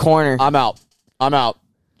did one corner. I'm out.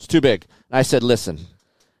 It's too big. And I said, listen,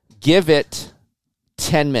 give it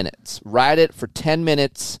 10 minutes. Ride it for 10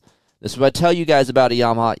 minutes. This is what I tell you guys about a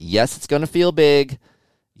Yamaha. Yes, it's going to feel big.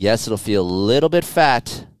 Yes, it'll feel a little bit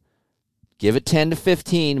fat. Give it 10 to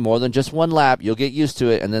 15, more than just one lap. You'll get used to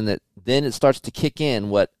it, and then it starts to kick in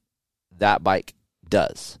what that bike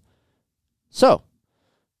does. So,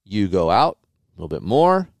 you go out a little bit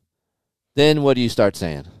more. Then what do you start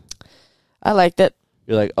saying? I liked it.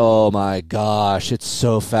 You're like, oh my gosh, it's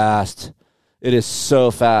so fast. It is so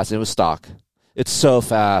fast. It was stock. It's so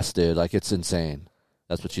fast, dude. Like, it's insane.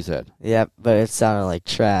 That's what she said. Yep, but it sounded like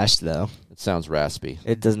trash, though. It sounds raspy.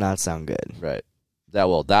 It does not sound good. Right.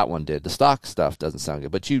 That one did. The stock stuff doesn't sound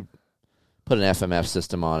good. But you put an FMF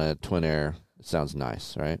system on it, twin air. It sounds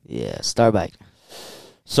nice, right? Yeah, star bike.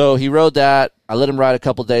 So he rode that. I let him ride a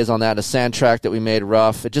couple days on that, a sand track that we made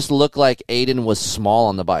rough. It just looked like Aiden was small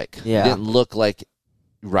on the bike. Yeah. It didn't look like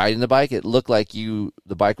riding the bike. It looked like the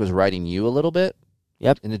bike was riding you a little bit.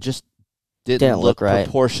 Yep. And it just didn't look right.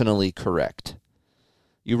 Proportionally correct.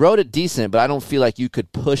 You rode it decent, but I don't feel like you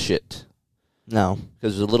could push it. No.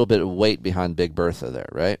 Because there's a little bit of weight behind Big Bertha there,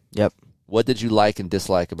 right? Yep. What did you like and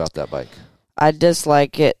dislike about that bike? I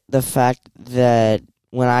dislike the fact that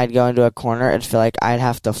when I'd go into a corner, I'd feel like I'd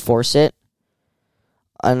have to force it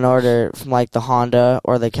in order from like the Honda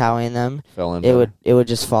or the Cowie in them. It would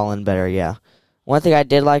just fall in better, yeah. One thing I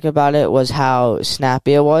did like about it was how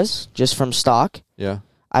snappy it was, just from stock. Yeah.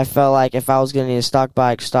 I felt like if I was going to need a stock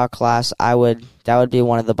bike, stock class, that would be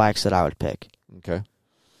one of the bikes that I would pick. Okay.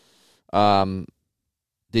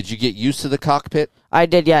 Did you get used to the cockpit? I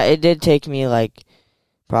did, yeah. It did take me like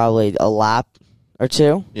probably a lap or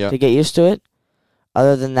two to get used to it.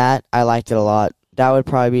 Other than that, I liked it a lot. That would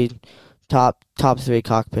probably be top 3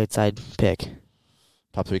 cockpits I'd pick.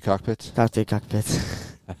 Top 3 cockpits? Top 3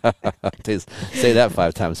 cockpits. Say that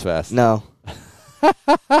 5 times fast. No.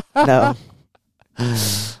 No.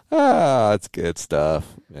 That's good stuff,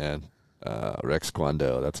 man. Rex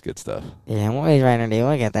Kwando, that's good stuff. Yeah,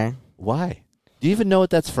 we'll get there. Why? Do you even know what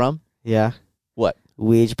that's from? Yeah. What?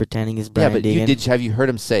 Weege pretending he's Brian Deegan. Have you heard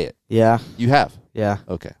him say it? Yeah. You have? Yeah.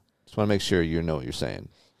 Okay. Just want to make sure you know what you're saying.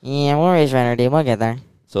 Yeah, we'll raise Renner we'll get there.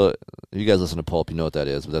 So, if you guys listen to Pulp, you know what that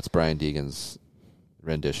is, but that's Brian Deegan's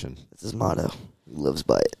rendition. That's his motto. He lives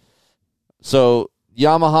by it. So,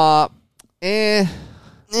 Yamaha, not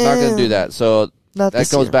going to do that. So, that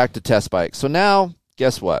goes back to test bike. So now,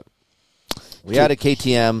 guess what? We had a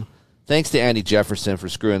KTM Thanks to Andy Jefferson for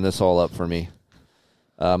screwing this all up for me.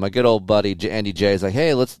 My good old buddy Andy J is like,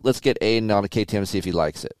 hey, let's get Aiden on a KTM and see if he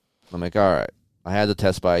likes it. I'm like, all right. I had the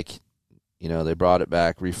test bike. You know, they brought it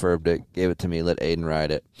back, refurbed it, gave it to me, let Aiden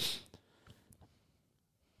ride it.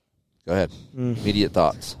 Go ahead. Immediate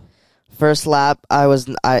thoughts. First lap, I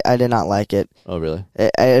did not like it. Oh, really?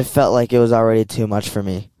 It felt like it was already too much for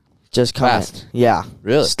me. Just coming. Fast? Yeah.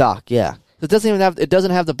 Really? Stock, yeah. It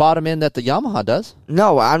doesn't have the bottom end that the Yamaha does.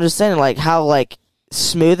 No, I'm just saying like how like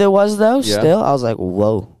smooth it was though. Yeah. Still, I was like,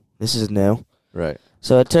 whoa, this is new. Right.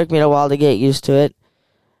 So it took me a while to get used to it.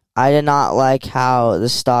 I did not like how the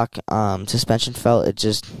stock suspension felt. It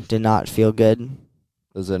just did not feel good.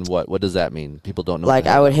 As in what? What does that mean? People don't know. Like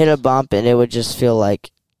I would hit a bump and it would just feel like,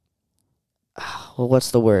 well, what's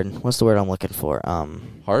the word? What's the word I'm looking for?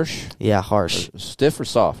 Harsh? Yeah, harsh. Stiff or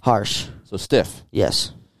soft? Harsh. So stiff.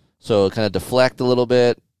 Yes. So kind of deflect a little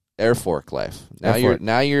bit. Air fork life.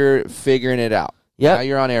 Now you're figuring it out. Yep. Now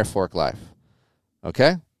you're on air fork life.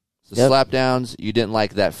 Okay? So slap downs, you didn't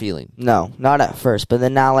like that feeling. No, not at first, but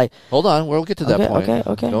then now like hold on, we'll get to that point.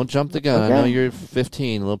 Okay. Don't jump the gun. Okay. I know you're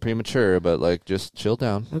 15, a little premature, but like just chill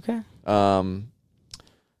down. Okay.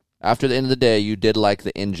 After the end of the day, you did like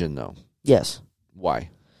the engine though. Yes.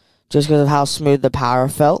 Why? Just because of how smooth the power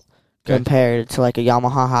felt compared to like a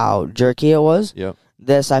Yamaha, how jerky it was. Yep.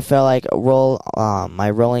 This I felt like my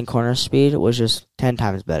rolling corner speed was just 10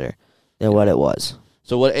 times better than what it was.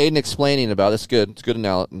 So what Aiden explaining about, it's good. It's good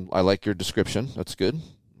analysis. I like your description. That's good.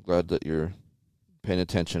 Glad that you're paying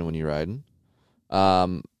attention when you're riding.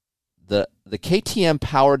 The KTM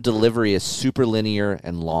power delivery is super linear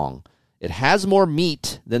and long. It has more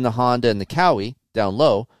meat than the Honda and the Cowie down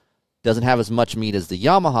low. Doesn't have as much meat as the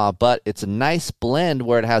Yamaha, but it's a nice blend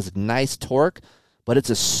where it has nice torque, but it's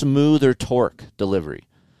a smoother torque delivery.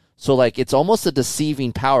 So like it's almost a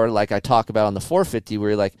deceiving power like I talk about on the 450 where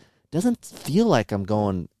you're like, doesn't feel like I'm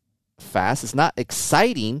going fast. It's not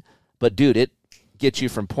exciting, but dude, it gets you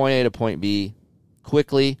from point A to point B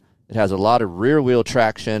quickly. It has a lot of rear wheel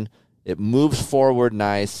traction. It moves forward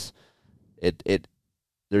nice.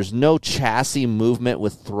 There's no chassis movement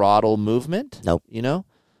with throttle movement. Nope. You know?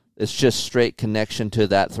 It's just straight connection to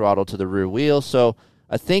that throttle to the rear wheel. So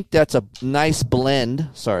I think that's a nice blend.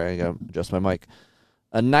 Sorry, I got to adjust my mic.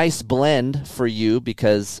 A nice blend for you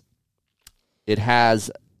because it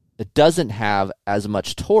doesn't have as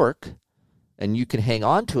much torque, and you can hang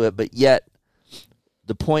on to it, but yet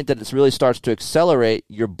the point that it really starts to accelerate,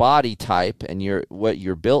 your body type and what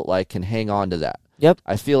you're built like can hang on to that. Yep.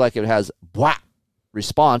 I feel like it has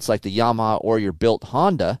response like the Yamaha or your built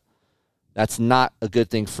Honda. That's not a good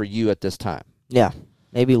thing for you at this time. Yeah,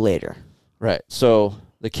 maybe later. Right. So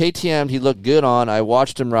the KTM he looked good on. I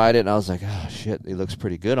watched him ride it, and I was like, oh, shit, he looks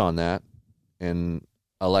pretty good on that. And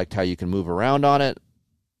I liked how you can move around on it.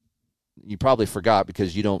 You probably forgot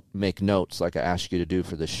because you don't make notes like I asked you to do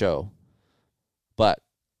for the show. But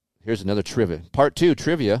here's another trivia. Part 2,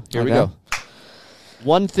 trivia. Here we go.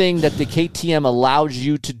 One thing that the KTM allows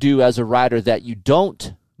you to do as a rider that you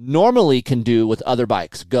don't normally can do with other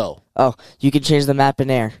bikes. Go. Oh, you can change the map in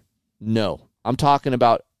air. No. I'm talking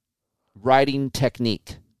about riding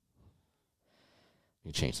technique.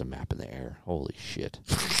 You change the map in the air. Holy shit.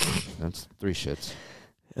 That's 3 shits.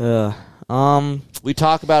 We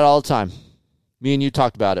talk about it all the time. Me and you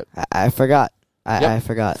talked about it. I forgot. I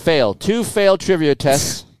forgot. Fail. 2 failed trivia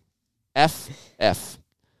tests. F.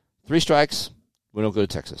 3 strikes. We don't go to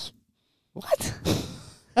Texas. What?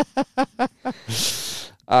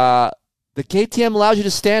 The KTM allows you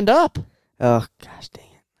to stand up. Oh, gosh dang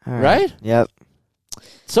it. All right? Yep.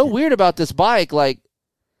 So weird about this bike. Like,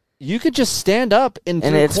 you could just stand up and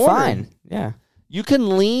it's corner. fine. Yeah. You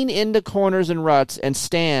can lean into corners and ruts and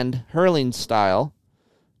stand hurling style.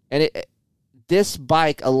 And this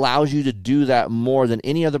bike allows you to do that more than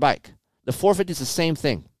any other bike. The 450 is the same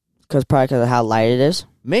thing. Probably because of how light it is?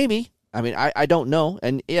 Maybe. I mean, I don't know.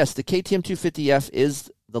 And yes, the KTM 250F is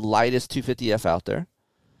the lightest 250F out there.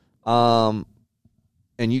 And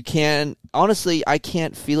you can, honestly, I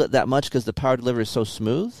can't feel it that much because the power delivery is so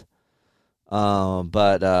smooth.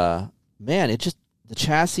 But man, the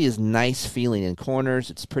chassis is nice feeling in corners.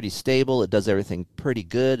 It's pretty stable. It does everything pretty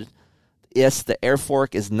good. Yes, the air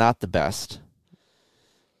fork is not the best.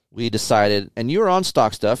 We decided, and you were on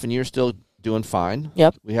stock stuff, and you're still doing fine.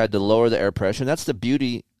 Yep. We had to lower the air pressure, and that's the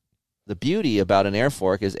beauty. The beauty about an air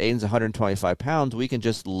fork is Aiden's 125 pounds. We can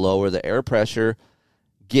just lower the air pressure,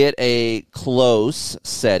 get a close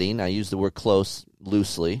setting. I use the word close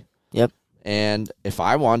loosely. Yep. And if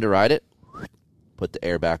I wanted to ride it, put the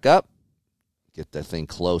air back up, get the thing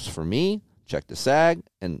close for me, check the sag,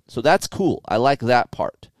 and so that's cool. I like that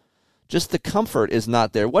part. just the comfort is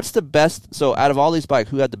not there. What's the best? So out of all these bikes,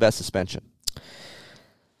 who had the best suspension?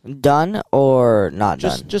 Done or not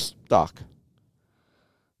done? Just stock.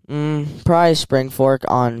 Probably spring fork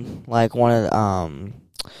on like one of the,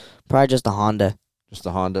 probably just the Honda. Just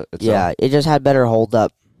the Honda itself? Yeah, it just had better hold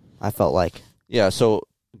up, I felt like. Yeah, so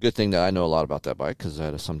good thing that I know a lot about that bike because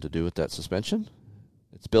that has something to do with that suspension.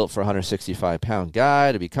 It's built for a 165-pound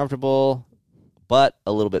guy to be comfortable, but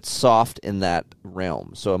a little bit soft in that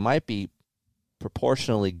realm. So it might be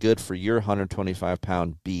proportionally good for your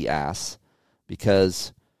 125-pound B-ass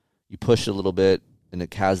because you push it a little bit and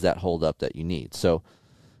it has that hold up that you need. So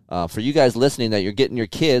for you guys listening that you're getting your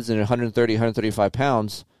kids in 130, 135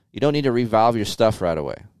 pounds, you don't need to revalve your stuff right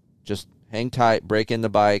away. Just hang tight, break in the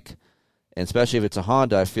bike, and especially if it's a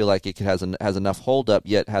Honda, I feel like it has enough hold up,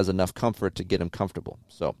 yet has enough comfort to get them comfortable.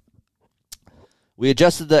 So we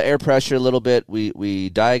adjusted the air pressure a little bit. We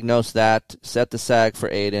diagnosed that, set the sag for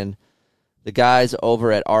Aiden. The guys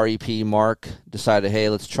over at REP Mark decided, hey,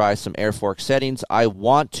 let's try some air fork settings. I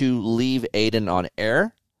want to leave Aiden on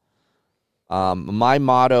air. My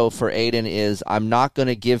motto for Aiden is I'm not going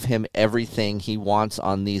to give him everything he wants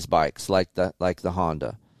on these bikes, like the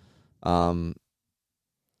Honda.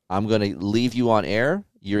 I'm going to leave you on air.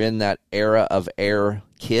 You're in that era of air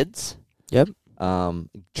kids. Yep.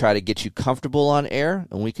 Try to get you comfortable on air,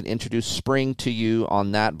 and we can introduce spring to you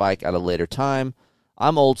on that bike at a later time.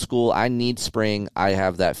 I'm old school. I need spring. I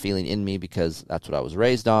have that feeling in me because that's what I was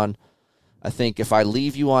raised on. I think if I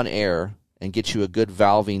leave you on air and get you a good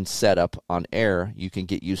valving setup on air, you can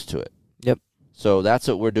get used to it. Yep. So that's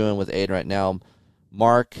what we're doing with Aiden right now.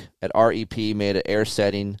 Mark at REP made an air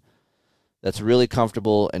setting that's really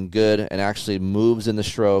comfortable and good and actually moves in the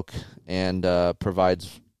stroke and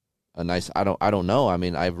provides a nice, I don't know. I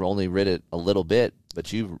mean, I've only rid it a little bit,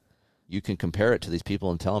 but you can compare it to these people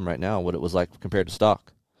and tell them right now what it was like compared to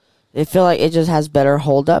stock. I feel like it just has better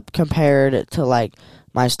hold up compared to like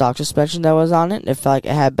my stock suspension that was on it. I felt like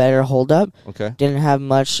it had better hold up. Okay. Didn't have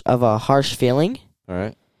much of a harsh feeling. All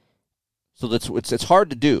right. So it's hard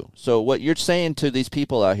to do. So what you're saying to these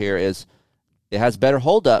people out here is it has better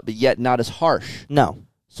hold up, but yet not as harsh. No.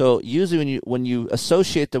 So usually when you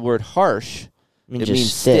associate the word harsh, it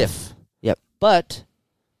means stiff. Yep. But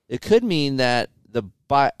it could mean that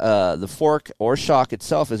the fork or shock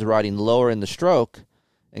itself is riding lower in the stroke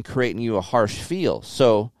and creating you a harsh feel.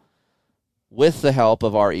 So with the help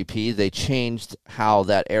of REP, they changed how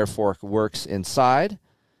that air fork works inside.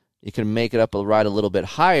 You can make it up ride a little bit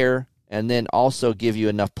higher and then also give you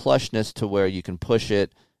enough plushness to where you can push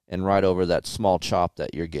it and ride over that small chop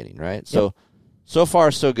that you're getting, right? Yep. So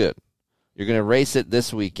far, so good. You're going to race it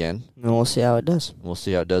this weekend. And we'll see how it does. We'll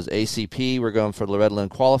see how it does. ACP, we're going for the Loretta Lynn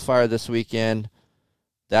qualifier this weekend.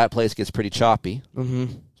 That place gets pretty choppy,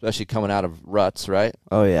 especially coming out of ruts, right?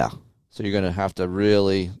 Oh, yeah. So you're going to have to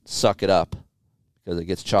really suck it up because it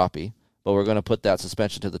gets choppy. But we're going to put that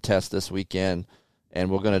suspension to the test this weekend, and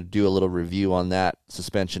we're going to do a little review on that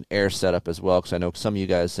suspension air setup as well, because I know some of you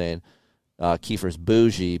guys saying Kiefer's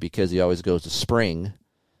bougie because he always goes to spring,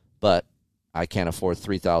 but I can't afford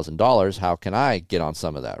 $3,000. How can I get on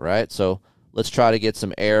some of that, right? So let's try to get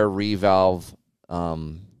some air revalve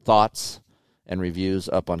thoughts and reviews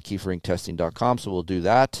up on KieferInkTesting.com, so we'll do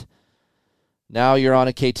that. Now you're on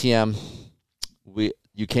a KTM.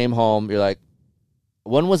 You came home. You're like,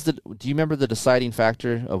 do you remember the deciding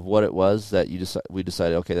factor of what it was that we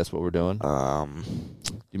decided, okay, that's what we're doing? Do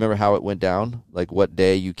you remember how it went down? Like what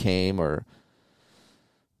day you came, or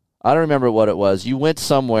I don't remember what it was. You went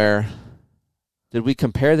somewhere. Did we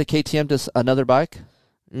compare the KTM to another bike?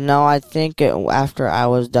 No, I think after I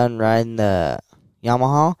was done riding the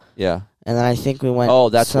Yamaha. Yeah. And then I think we went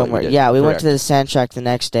that's somewhere. what we did. Yeah, we Correct. went to the sand track the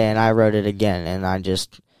next day, and I rode it again. And I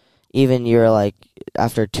just, even you're like,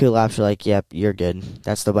 after 2 laps, you're like, yep, you're good.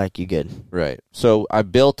 That's the bike, you good. Right. So I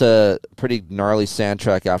built a pretty gnarly sand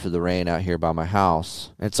track after the rain out here by my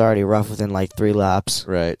house. It's already rough within like 3 laps.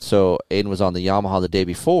 Right. So Aiden was on the Yamaha the day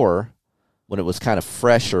before when it was kind of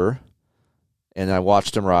fresher. And I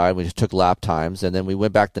watched him ride. We just took lap times. And then we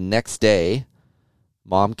went back the next day.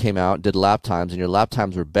 Mom came out, did lap times, and your lap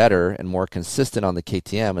times were better and more consistent on the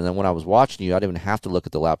KTM. And then when I was watching you, I didn't even have to look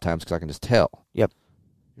at the lap times because I can just tell. Yep.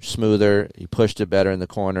 You're smoother. You pushed it better in the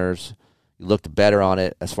corners. You looked better on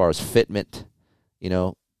it as far as fitment,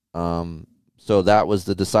 So that was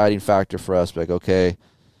the deciding factor for us. Like, okay,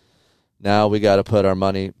 now we got to put our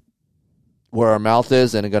money where our mouth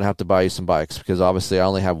is, and I'm going to have to buy you some bikes because obviously I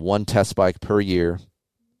only have one test bike per year.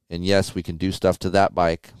 And yes, we can do stuff to that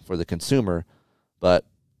bike for the consumer, but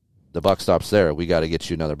the buck stops there. We got to get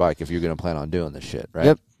you another bike if you're going to plan on doing this shit, right?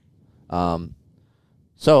 Yep.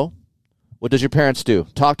 So What does your parents do?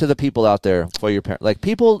 Talk to the people out there for your parents. Like,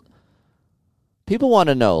 people want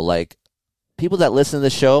to know, like, people that listen to the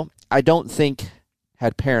show, I don't think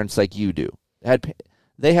had parents like you do.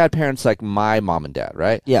 They had parents like my mom and dad,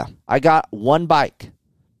 right? Yeah. I got one bike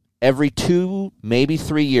every 2, maybe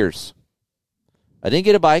 3 years. I didn't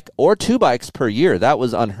get a bike or 2 bikes per year. That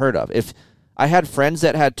was unheard of. If I had friends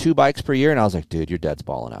that had 2 bikes per year, and I was like, dude, your dad's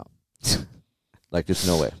balling out. Like, there's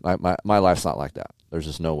no way. My life's not like that. There's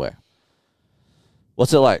just no way.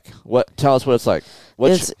 What's it like? Tell us what it's like.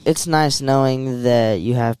 It's nice knowing that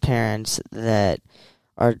you have parents that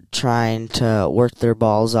are trying to work their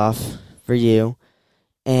balls off for you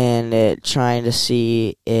and trying to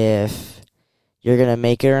see if you're going to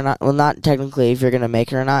make it or not. Well, not technically if you're going to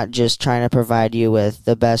make it or not, just trying to provide you with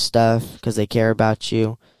the best stuff because they care about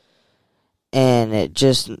you. And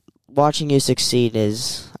just watching you succeed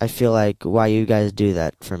is, I feel like, why you guys do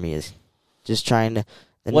that for me is just trying to.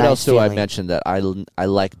 What else do I mention that I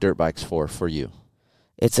like dirt bikes for you?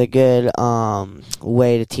 It's a good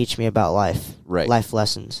way to teach me about life. Right. Life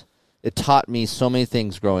lessons. It taught me so many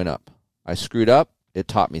things growing up. I screwed up. It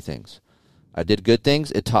taught me things. I did good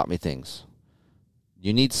things. It taught me things.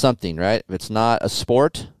 You need something, right? If it's not a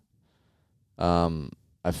sport,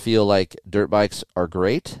 I feel like dirt bikes are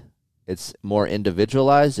great. It's more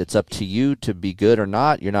individualized. It's up to you to be good or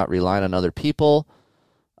not. You're not relying on other people.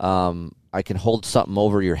 I can hold something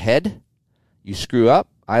over your head. You screw up,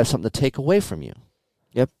 I have something to take away from you.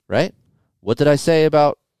 Yep. Right? What did I say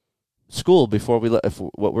about school before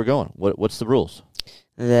what we're going? What's the rules?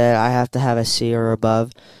 That I have to have a C or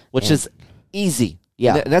above. Which is easy.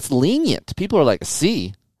 Yeah. And that's lenient. People are like, a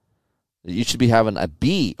C? You should be having a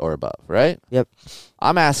B or above, right? Yep.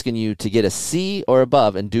 I'm asking you to get a C or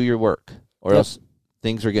above and do your work, or else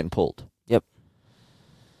things are getting pulled. Yep.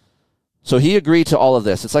 So he agreed to all of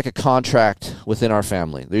this. It's like a contract within our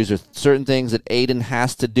family. These are certain things that Aiden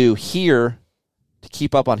has to do here to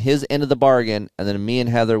keep up on his end of the bargain, and then me and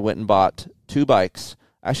Heather went and bought 2 bikes.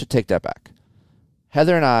 I should take that back.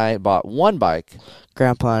 Heather and I bought 1 bike.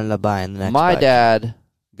 Grandpa ended up buying the next My bike. dad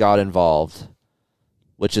got involved,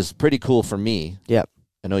 which is pretty cool for me. Yep.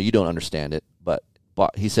 I know you don't understand it, but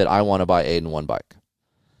he said, I want to buy Aiden 1 bike.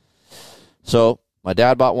 So my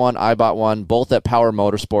dad bought 1, I bought 1, both at Power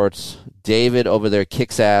Motorsports. David over there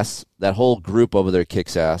kicks ass. That whole group over there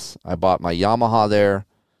kicks ass. I bought my Yamaha there.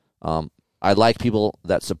 I like people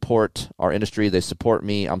that support our industry. They support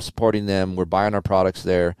me. I'm supporting them. We're buying our products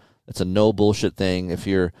there. It's a no bullshit thing. If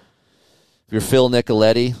you're Phil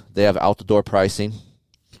Nicoletti, they have out the door pricing.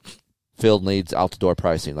 Phil needs out the door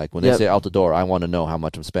pricing. Like when they say out the door, I want to know how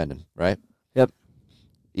much I'm spending, right? Yep.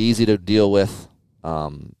 Easy to deal with.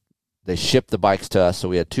 They shipped the bikes to us, so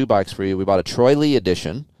we had 2 bikes for you. We bought a Troy Lee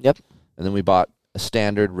edition. Yep. And then we bought a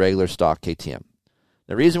standard regular stock KTM.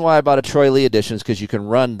 The reason why I bought a Troy Lee edition is because you can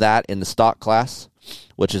run that in the stock class,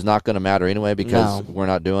 which is not going to matter anyway because we're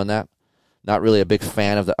not doing that. Not really a big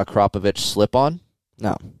fan of the Akrapovic slip-on.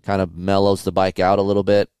 No. Kind of mellows the bike out a little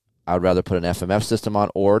bit. I'd rather put an FMF system on,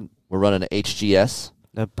 or we're running an HGS.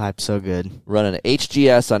 That pipe's so good. Running an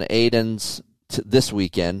HGS on Aiden's this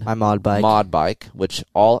weekend. My mod bike. Which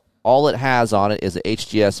all it has on it is a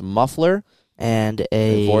HGS muffler and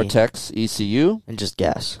a Vortex ECU. And just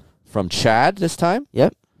gas. From Chad this time.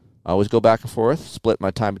 Yep. I always go back and forth, split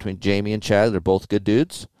my time between Jamie and Chad. They're both good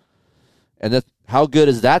dudes. And how good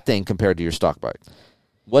is that thing compared to your stock bike?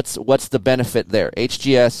 What's the benefit there?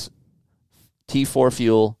 HGS, T4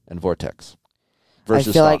 fuel, and Vortex versus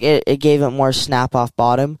I feel stock. like it gave it more snap-off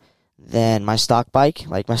bottom than my stock bike.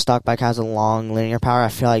 Like, my stock bike has a long linear power. I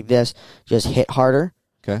feel like this just hit harder.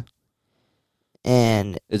 Okay.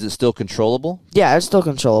 And is it still controllable? Yeah, it's still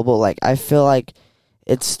controllable. Like, I feel like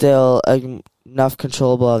it's still enough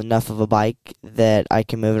controllable enough of a bike that I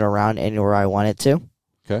can move it around anywhere I want it to.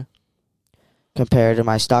 Okay. Compared to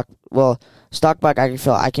my stock bike,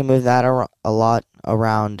 I can move that a lot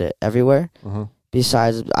around everywhere. Uh-huh.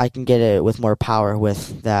 Besides, I can get it with more power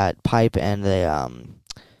with that pipe and the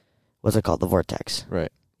what's it called, the Vortex.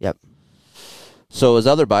 Right. Yep. So his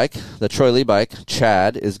other bike, the Troy Lee bike,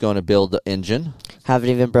 Chad is going to build the engine. Haven't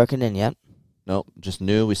even broken in yet. Nope, just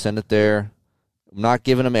new. We send it there. I'm not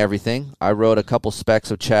giving him everything. I wrote a couple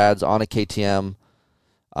specs of Chad's on a KTM.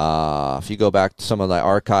 If you go back to some of the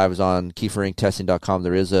archives on KieferInkTesting.com,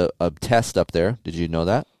 there is a test up there. Did you know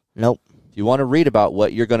that? Nope. If you want to read about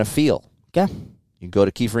what you're going to feel, okay, you can go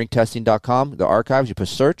to KieferInkTesting.com, the archives. You push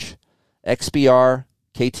search, XBR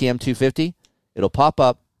KTM 250. It'll pop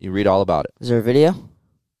up. You read all about it. Is there a video?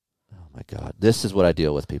 Oh, my God. This is what I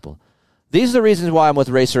deal with, people. These are the reasons why I'm with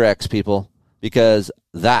Racer X, people. Because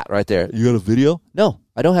that right there. You got a video? No,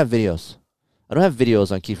 I don't have videos. I don't have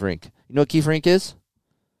videos on Kiefer Inc. You know what Kiefer Inc. is?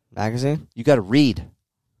 Magazine? You got to read.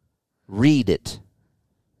 Read it.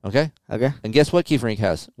 Okay? Okay. And guess what Kiefer Inc.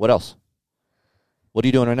 has? What else? What are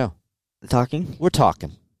you doing right now? Talking? We're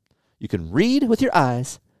talking. You can read with your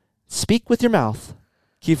eyes, speak with your mouth,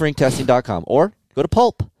 KieferIncTesting.com, or go to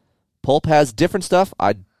Pulp. Pulp has different stuff.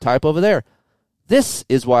 I type over there. This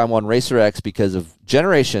is why I'm on Racer X, because of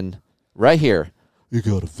generation right here. You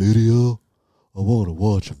got a video? I want to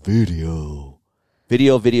watch a video.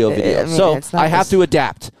 Video. I mean, So it's not I have as- to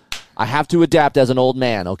adapt. I have to adapt as an old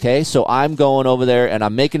man, okay? So I'm going over there, and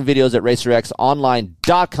I'm making videos at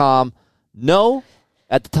RacerXOnline.com. No,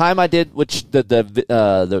 at the time I did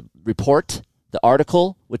the report, the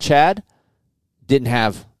article with Chad, didn't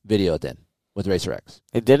have video then with RacerX.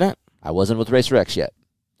 It didn't? I wasn't with RacerX yet.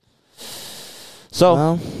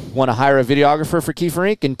 So, want to hire a videographer for Kiefer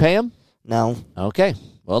Inc. and pay him? No. Okay.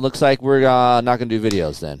 Well, it looks like we're not going to do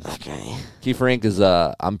videos then. Okay. Kiefer Inc. is,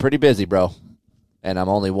 I'm pretty busy, bro. And I'm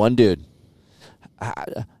only one dude.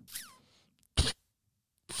 How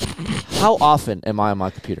often am I on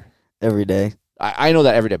my computer? Every day. I know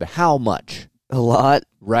that every day, but how much? A lot.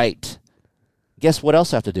 Right. Guess what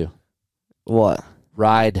else I have to do? What?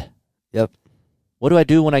 Ride. Yep. What do I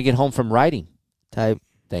do when I get home from riding? Type.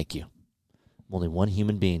 Thank you. I'm only one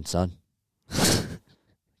human being, son.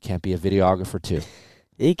 Can't be a videographer, too.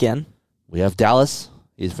 You can. We have Dallas.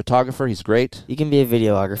 He's a photographer. He's great. You can be a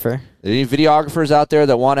videographer. Any videographers out there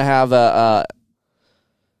that want to have a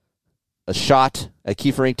shot at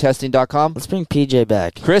KieferIncTesting.com? Let's bring PJ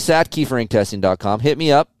back. Chris at KieferIncTesting.com. Hit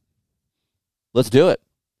me up. Let's do it.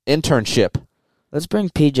 Internship. Let's bring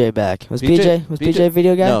PJ back. Was PJ a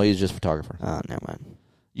video guy? No, he's just a photographer. Oh, never mind.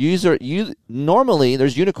 Normally,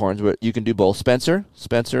 there's unicorns where you can do both. Spencer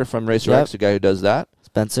from Racer X, the guy who does that.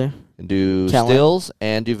 Spencer. Can do Kellen. stills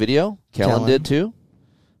and do video. Kellen did too.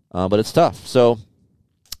 But it's tough. So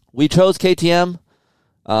we chose KTM.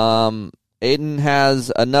 Aiden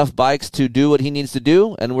has enough bikes to do what he needs to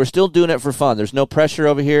do, and we're still doing it for fun. There's no pressure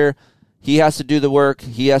over here. He has to do the work.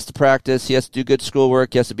 He has to practice. He has to do good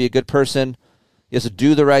schoolwork. He has to be a good person. He has to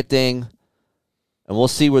do the right thing. And we'll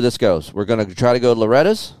see where this goes. We're going to try to go to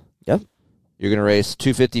Loretta's. Yep. You're going to race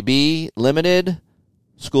 250B Limited,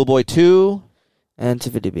 Schoolboy 2. And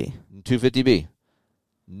 250B. 250B.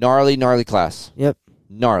 Gnarly class. Yep.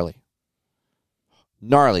 Gnarly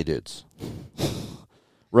dudes.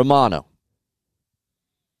 Romano.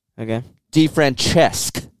 Okay.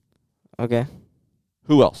 DeFrancesque. Okay.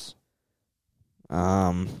 Who else?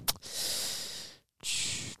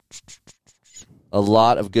 A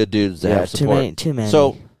lot of good dudes that have support. Too many.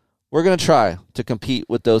 So we're going to try to compete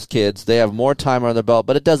with those kids. They have more time on their belt,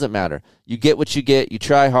 but it doesn't matter. You get what you get. You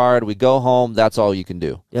try hard. We go home. That's all you can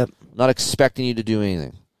do. Yep. I'm not expecting you to do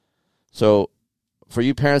anything. So for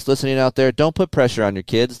you parents listening out there, don't put pressure on your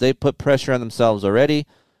kids. They put pressure on themselves already.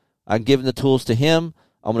 I'm giving the tools to him.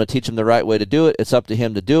 I'm going to teach him the right way to do it. It's up to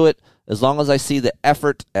him to do it. As long as I see the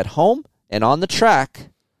effort at home and on the track,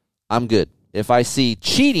 I'm good. If I see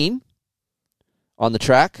cheating on the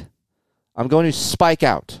track, I'm going to spike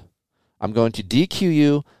out. I'm going to DQ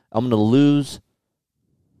you. I'm going to lose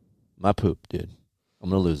my poop, dude.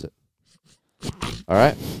 I'm going to lose it. All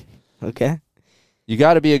right? Okay. You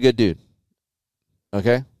got to be a good dude.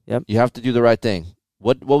 Okay? Yep. You have to do the right thing.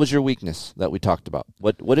 What was your weakness that we talked about?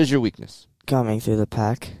 What is your weakness? Coming through the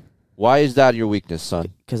pack. Why is that your weakness,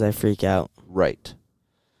 son? Because I freak out. Right.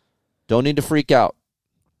 Don't need to freak out.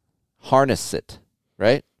 Harness it.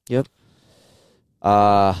 Right? Yep.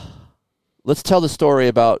 Let's tell the story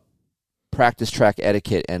about practice track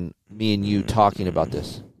etiquette and me and you talking about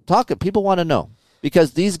this. People want to know.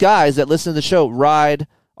 Because these guys that listen to the show ride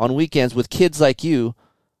on weekends with kids like you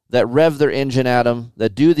that rev their engine at them,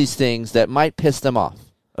 that do these things that might piss them off.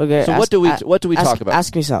 Okay. So what do we talk about?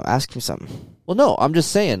 Ask me something. Well, no, I'm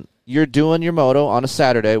just saying. You're doing your moto on a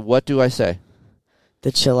Saturday. What do I say?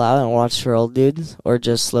 To chill out and watch for old dudes or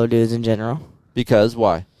just slow dudes in general? Because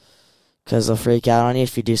why? Because they'll freak out on you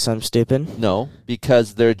if you do something stupid? No,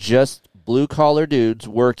 because they're just blue-collar dudes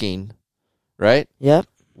working, right? Yep.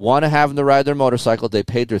 Want to have them to ride their motorcycle. They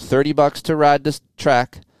paid their $30 to ride this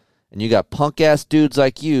track, and you got punk-ass dudes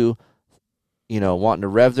like you, wanting to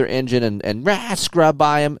rev their engine and scrub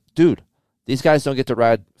by them. Dude, these guys don't get to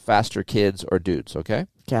ride faster kids or dudes, okay?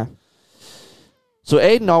 Okay. So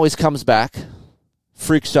Aiden always comes back,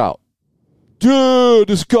 freaks out. Dude,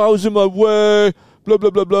 this guy was in my way, blah,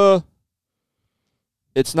 blah, blah, blah.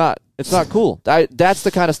 It's not cool. That's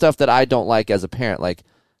the kind of stuff that I don't like as a parent. Like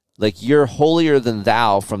you're holier than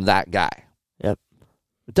thou from that guy. Yep.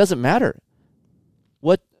 It doesn't matter.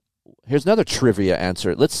 Here's another trivia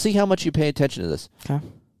answer. Let's see how much you pay attention to this. Okay.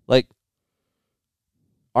 Like,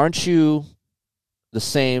 aren't you the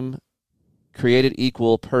same created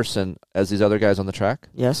equal person as these other guys on the track?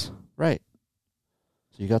 Yes. Right.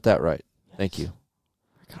 So you got that right. Yes. Thank you.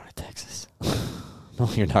 We're going to Texas. No,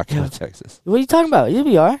 you're not going to Texas. What are you talking about?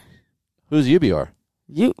 UBR. Who's UBR?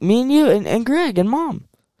 Me and you and Greg and Mom.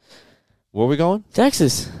 Where are we going?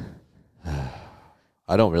 Texas.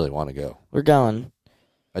 I don't really want to go. We're going.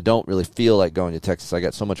 I don't really feel like going to Texas. I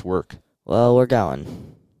got so much work. Well, we're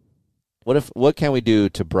going. What can we do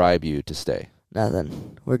to bribe you to stay?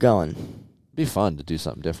 Nothing. We're going. It'd be fun to do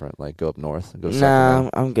something different, like go up north and go to No, Sacramento.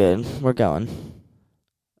 I'm good. We're going.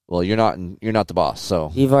 Well, you're not the boss,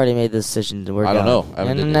 so You've already made the decision. We're I going. don't know. I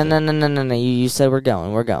haven't did anything. No. You said we're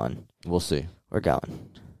going. We're going. We'll see. We're going.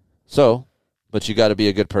 So, but you got to be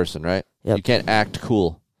a good person, right? Yep. You can't act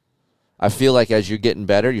cool. I feel like as you're getting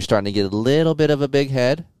better, you're starting to get a little bit of a big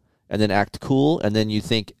head, and then act cool, and then you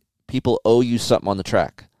think people owe you something on the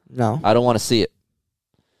track. No. I don't want to see it.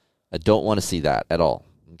 I don't want to see that at all.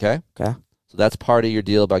 Okay? Okay. So that's part of your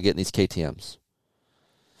deal about getting these KTMs.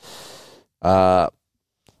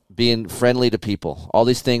 Being friendly to people. All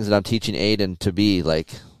these things that I'm teaching Aiden to be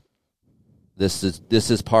like. This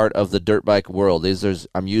is part of the dirt bike world.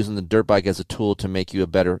 I'm using the dirt bike as a tool to make you a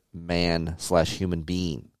better man/human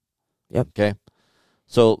being. Yep. Okay?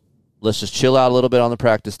 So let's just chill out a little bit on the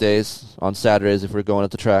practice days, on Saturdays if we're going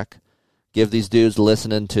at the track. Give these dudes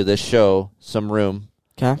listening to this show some room.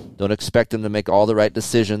 Okay. Don't expect them to make all the right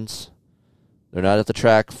decisions. They're not at the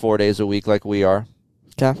track 4 days a week like we are.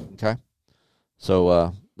 Okay. Okay?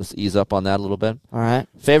 So let's ease up on that a little bit. All right.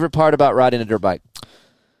 Favorite part about riding a dirt bike?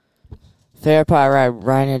 Favorite part of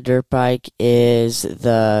riding a dirt bike is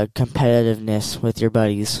the competitiveness with your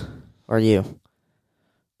buddies. Or you.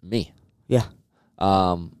 Me. Yeah.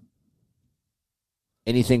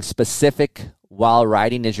 Anything specific while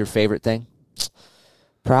riding is your favorite thing?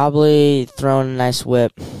 Probably throwing a nice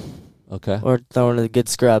whip. Okay. Or throwing a good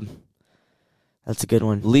scrub. That's a good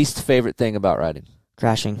one. Least favorite thing about riding?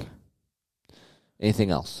 Crashing. Anything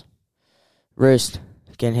else? Roost.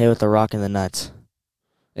 Getting hit with a rock in the nuts.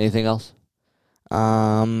 Anything else?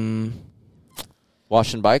 No,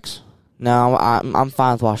 Washing bikes? I'm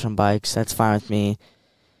fine with washing bikes. That's fine with me.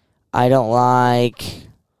 I don't like.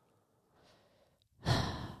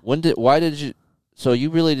 Why did you? So you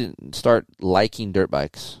really didn't start liking dirt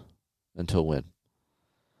bikes until when?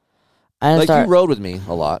 You rode with me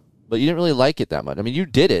a lot, but you didn't really like it that much. I mean, you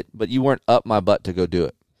did it, but you weren't up my butt to go do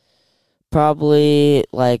it. Probably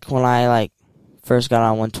like when I first got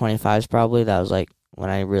on 125s. Probably that was when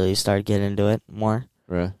I really started getting into it more.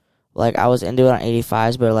 Right. I was into it on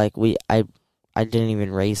 85s, but I didn't even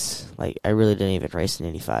race. I really didn't even race in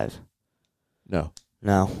 85. No.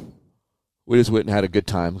 We just went and had a good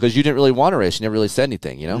time because you didn't really want to race. You never really said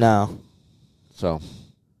anything, you know? No. So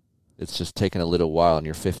it's just taken a little while, and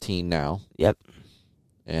you're 15 now. Yep.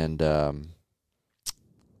 And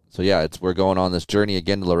so yeah, we're going on this journey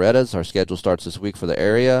again to Loretta's. Our schedule starts this week for the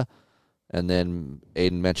area. And then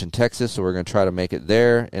Aiden mentioned Texas, so we're going to try to make it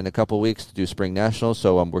there in a couple weeks to do Spring Nationals.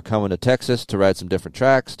 So we're coming to Texas to ride some different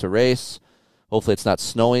tracks, to race. Hopefully it's not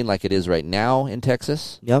snowing like it is right now in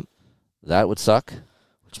Texas. Yep. That would suck.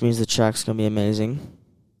 Which means the track's going to be amazing.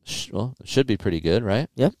 Well, it should be pretty good, right?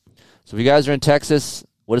 Yep. So if you guys are in Texas,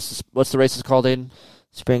 what's the races called, Aiden?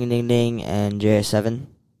 Spring Ding Ding and JS7.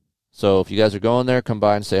 So if you guys are going there, come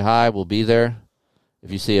by and say hi. We'll be there.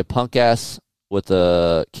 If you see a punk ass with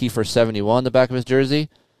a Kiefer 71 in the back of his jersey,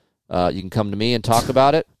 you can come to me and talk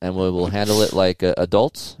about it, and we will handle it like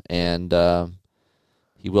adults, and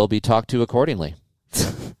he will be talked to accordingly.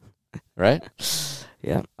 Right?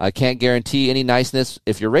 Yeah. I can't guarantee any niceness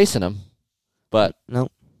if you're racing him, but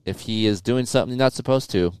nope. If he is doing something he's not supposed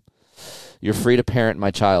to, you're free to parent my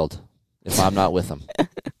child if I'm not with him.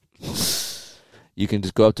 You can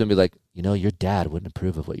just go up to him and be like, your dad wouldn't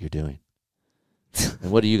approve of what you're doing.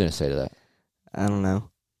 And what are you going to say to that? I don't know.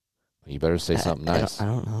 You better say something nice. I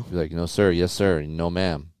don't know. Be like, no, sir. Yes, sir. No,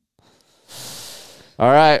 ma'am.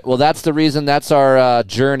 All right. Well, that's the reason. That's our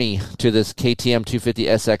journey to this KTM 250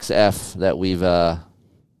 SXF that we've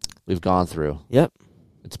gone through. Yep.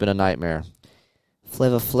 It's been a nightmare.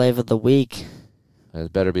 Flavor of the week.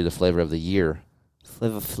 It better be the flavor of the year.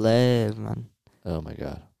 Flavor, man. Oh my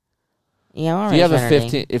God. Yeah.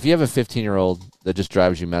 If you have a 15-year-old that just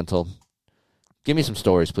drives you mental, give me some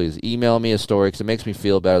stories, please. Email me a story because it makes me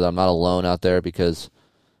feel better that I'm not alone out there. Because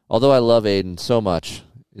although I love Aiden so much,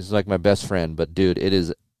 he's like my best friend, but dude, it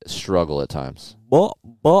is a struggle at times.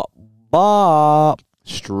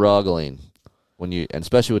 Struggling and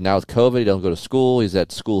especially now with COVID, he doesn't go to school. He's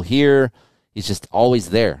at school here. He's just always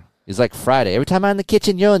there. He's like Friday. Every time I'm in the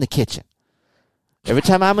kitchen, you're in the kitchen. Every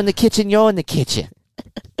time I'm in the kitchen, you're in the kitchen.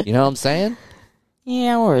 You know what I'm saying?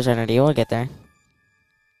 Yeah, we're Energy. We'll get there. Do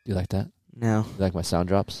you like that? No. You like my sound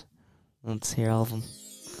drops? Let's hear all of them.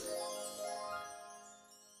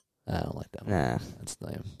 I don't like that one. Nah. That's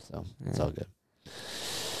lame. So it's all good.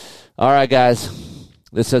 All right, guys.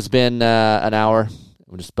 This has been an hour.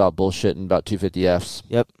 We're just about bullshitting about 250Fs.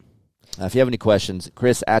 Yep. If you have any questions,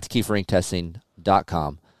 Chris at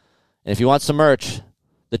KieferInkTesting.com. And if you want some merch,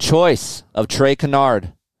 the choice of Trey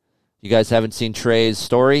Kennard. You guys haven't seen Trey's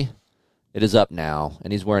story? It is up now,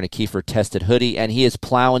 and he's wearing a Kiefer-tested hoodie, and he is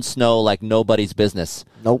plowing snow like nobody's business.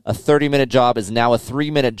 Nope. A 30-minute job is now a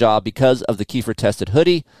 3-minute job because of the Kiefer-tested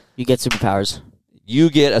hoodie. You get superpowers. You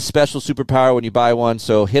get a special superpower when you buy one,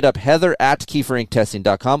 so hit up Heather at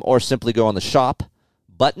KieferInkTesting.com or simply go on the shop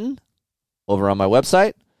button over on my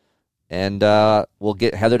website, and we'll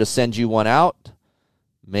get Heather to send you one out.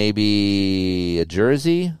 Maybe a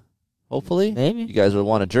jersey, hopefully. Maybe. You guys will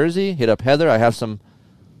want a jersey. Hit up Heather. I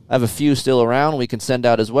have a few still around we can send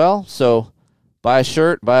out as well. So buy a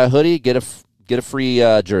shirt, buy a hoodie, get a free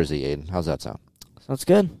jersey, Aiden. How's that sound? Sounds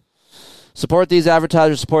good. Support these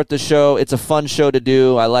advertisers, support this show. It's a fun show to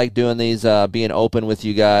do. I like doing these, being open with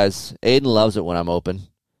you guys. Aiden loves it when I'm open,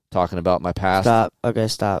 talking about my past. Stop. Okay,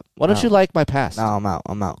 stop. Why don't you like my past? No, I'm out.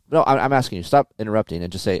 I'm out. No, I'm asking you. Stop interrupting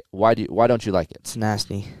and just say, why don't you like it? It's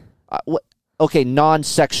nasty. Okay,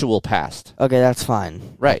 non-sexual past. Okay, that's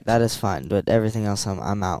fine. Right. That is fine. But everything else,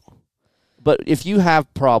 I'm out. But if you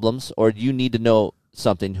have problems or you need to know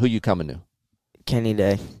something, who you coming to? Kenny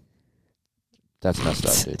Day. That's messed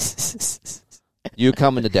up, dude. You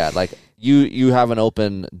coming to dad. Like, you have an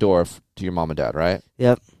open door to your mom and dad, right?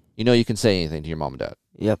 Yep. You know you can say anything to your mom and dad.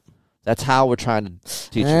 Yep. That's how we're trying to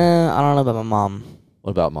teach you. I don't know about my mom.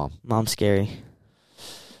 What about mom? Mom's scary.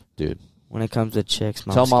 Dude. When it comes to chicks,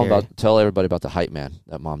 mom's scary. Tell everybody about the hype man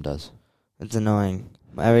that mom does. It's annoying.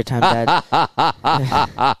 Every time dad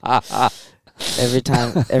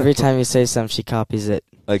every time you say something, she copies it.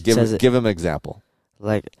 Like give him an example.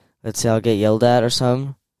 Like, let's say I'll get yelled at or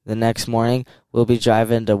something. The next morning, we'll be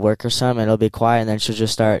driving to work or something, and it'll be quiet, and then she'll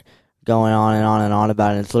just start going on and on and on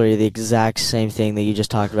about it. And it's literally the exact same thing that you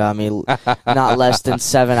just talked about me not less than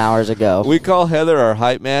 7 hours ago. We call Heather our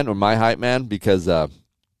hype man, or my hype man, because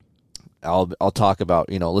I'll talk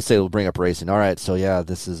about, let's say we'll bring up racing. All right, so yeah,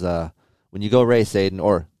 this is when you go race, Aiden,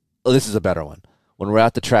 or this is a better one. When we're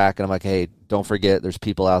at the track, and I'm like, hey, don't forget, there's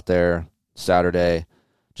people out there Saturday,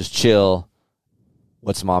 just chill.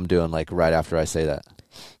 What's mom doing? Like right after I say that.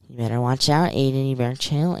 You better watch out, Aiden. You better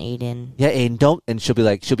chill, Aiden. Yeah, Aiden, don't. And she'll be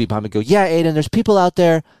behind me and go, yeah, Aiden, there's people out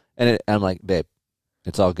there. And I'm like, babe,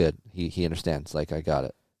 it's all good. He understands. Like, I got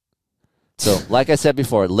it. So, like I said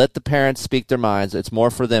before, let the parents speak their minds. It's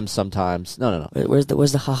more for them sometimes. No. Wait, where's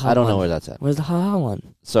the haha? I don't know where that's at. Where's the haha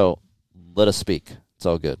one? So, let us speak. It's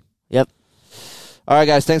all good. Yep. All right,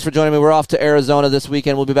 guys, thanks for joining me. We're off to Arizona this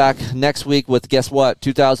weekend. We'll be back next week with, guess what,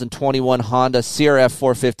 2021 Honda CRF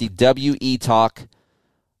 450 WE Talk.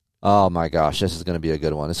 Oh, my gosh, this is going to be a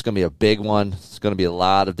good one. It's going to be a big one. It's going to be a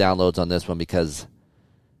lot of downloads on this one because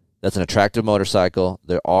that's an attractive motorcycle.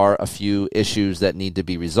 There are a few issues that need to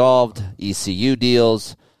be resolved, ECU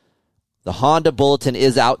deals. The Honda Bulletin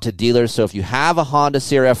is out to dealers, so if you have a Honda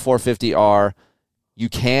CRF 450R, you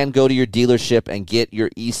can go to your dealership and get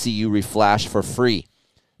your ECU reflashed for free.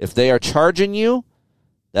 If they are charging you,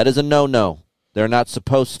 that is a no-no. They're not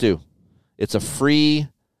supposed to. It's a free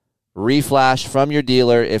reflash from your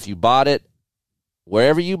dealer. If you bought it,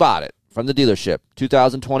 wherever you bought it, from the dealership,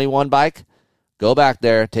 2021 bike, go back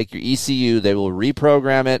there, take your ECU. They will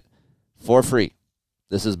reprogram it for free.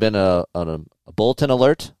 This has been a bulletin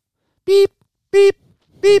alert. Beep, beep,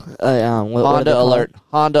 beep. Honda alert.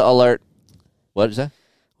 Honda alert. What is that?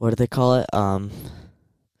 What do they call it?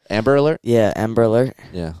 Amber alert? Yeah, Amber alert.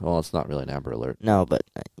 Yeah, well, it's not really an Amber alert. No, but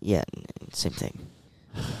yeah, same thing.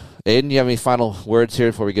 Aiden, you have any final words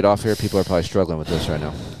here before we get off here? People are probably struggling with this right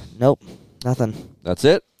now. Nope, nothing. That's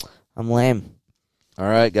it? I'm lame. All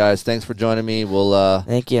right, guys. Thanks for joining me. We'll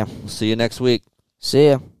thank you. We'll see you next week. See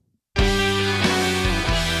ya.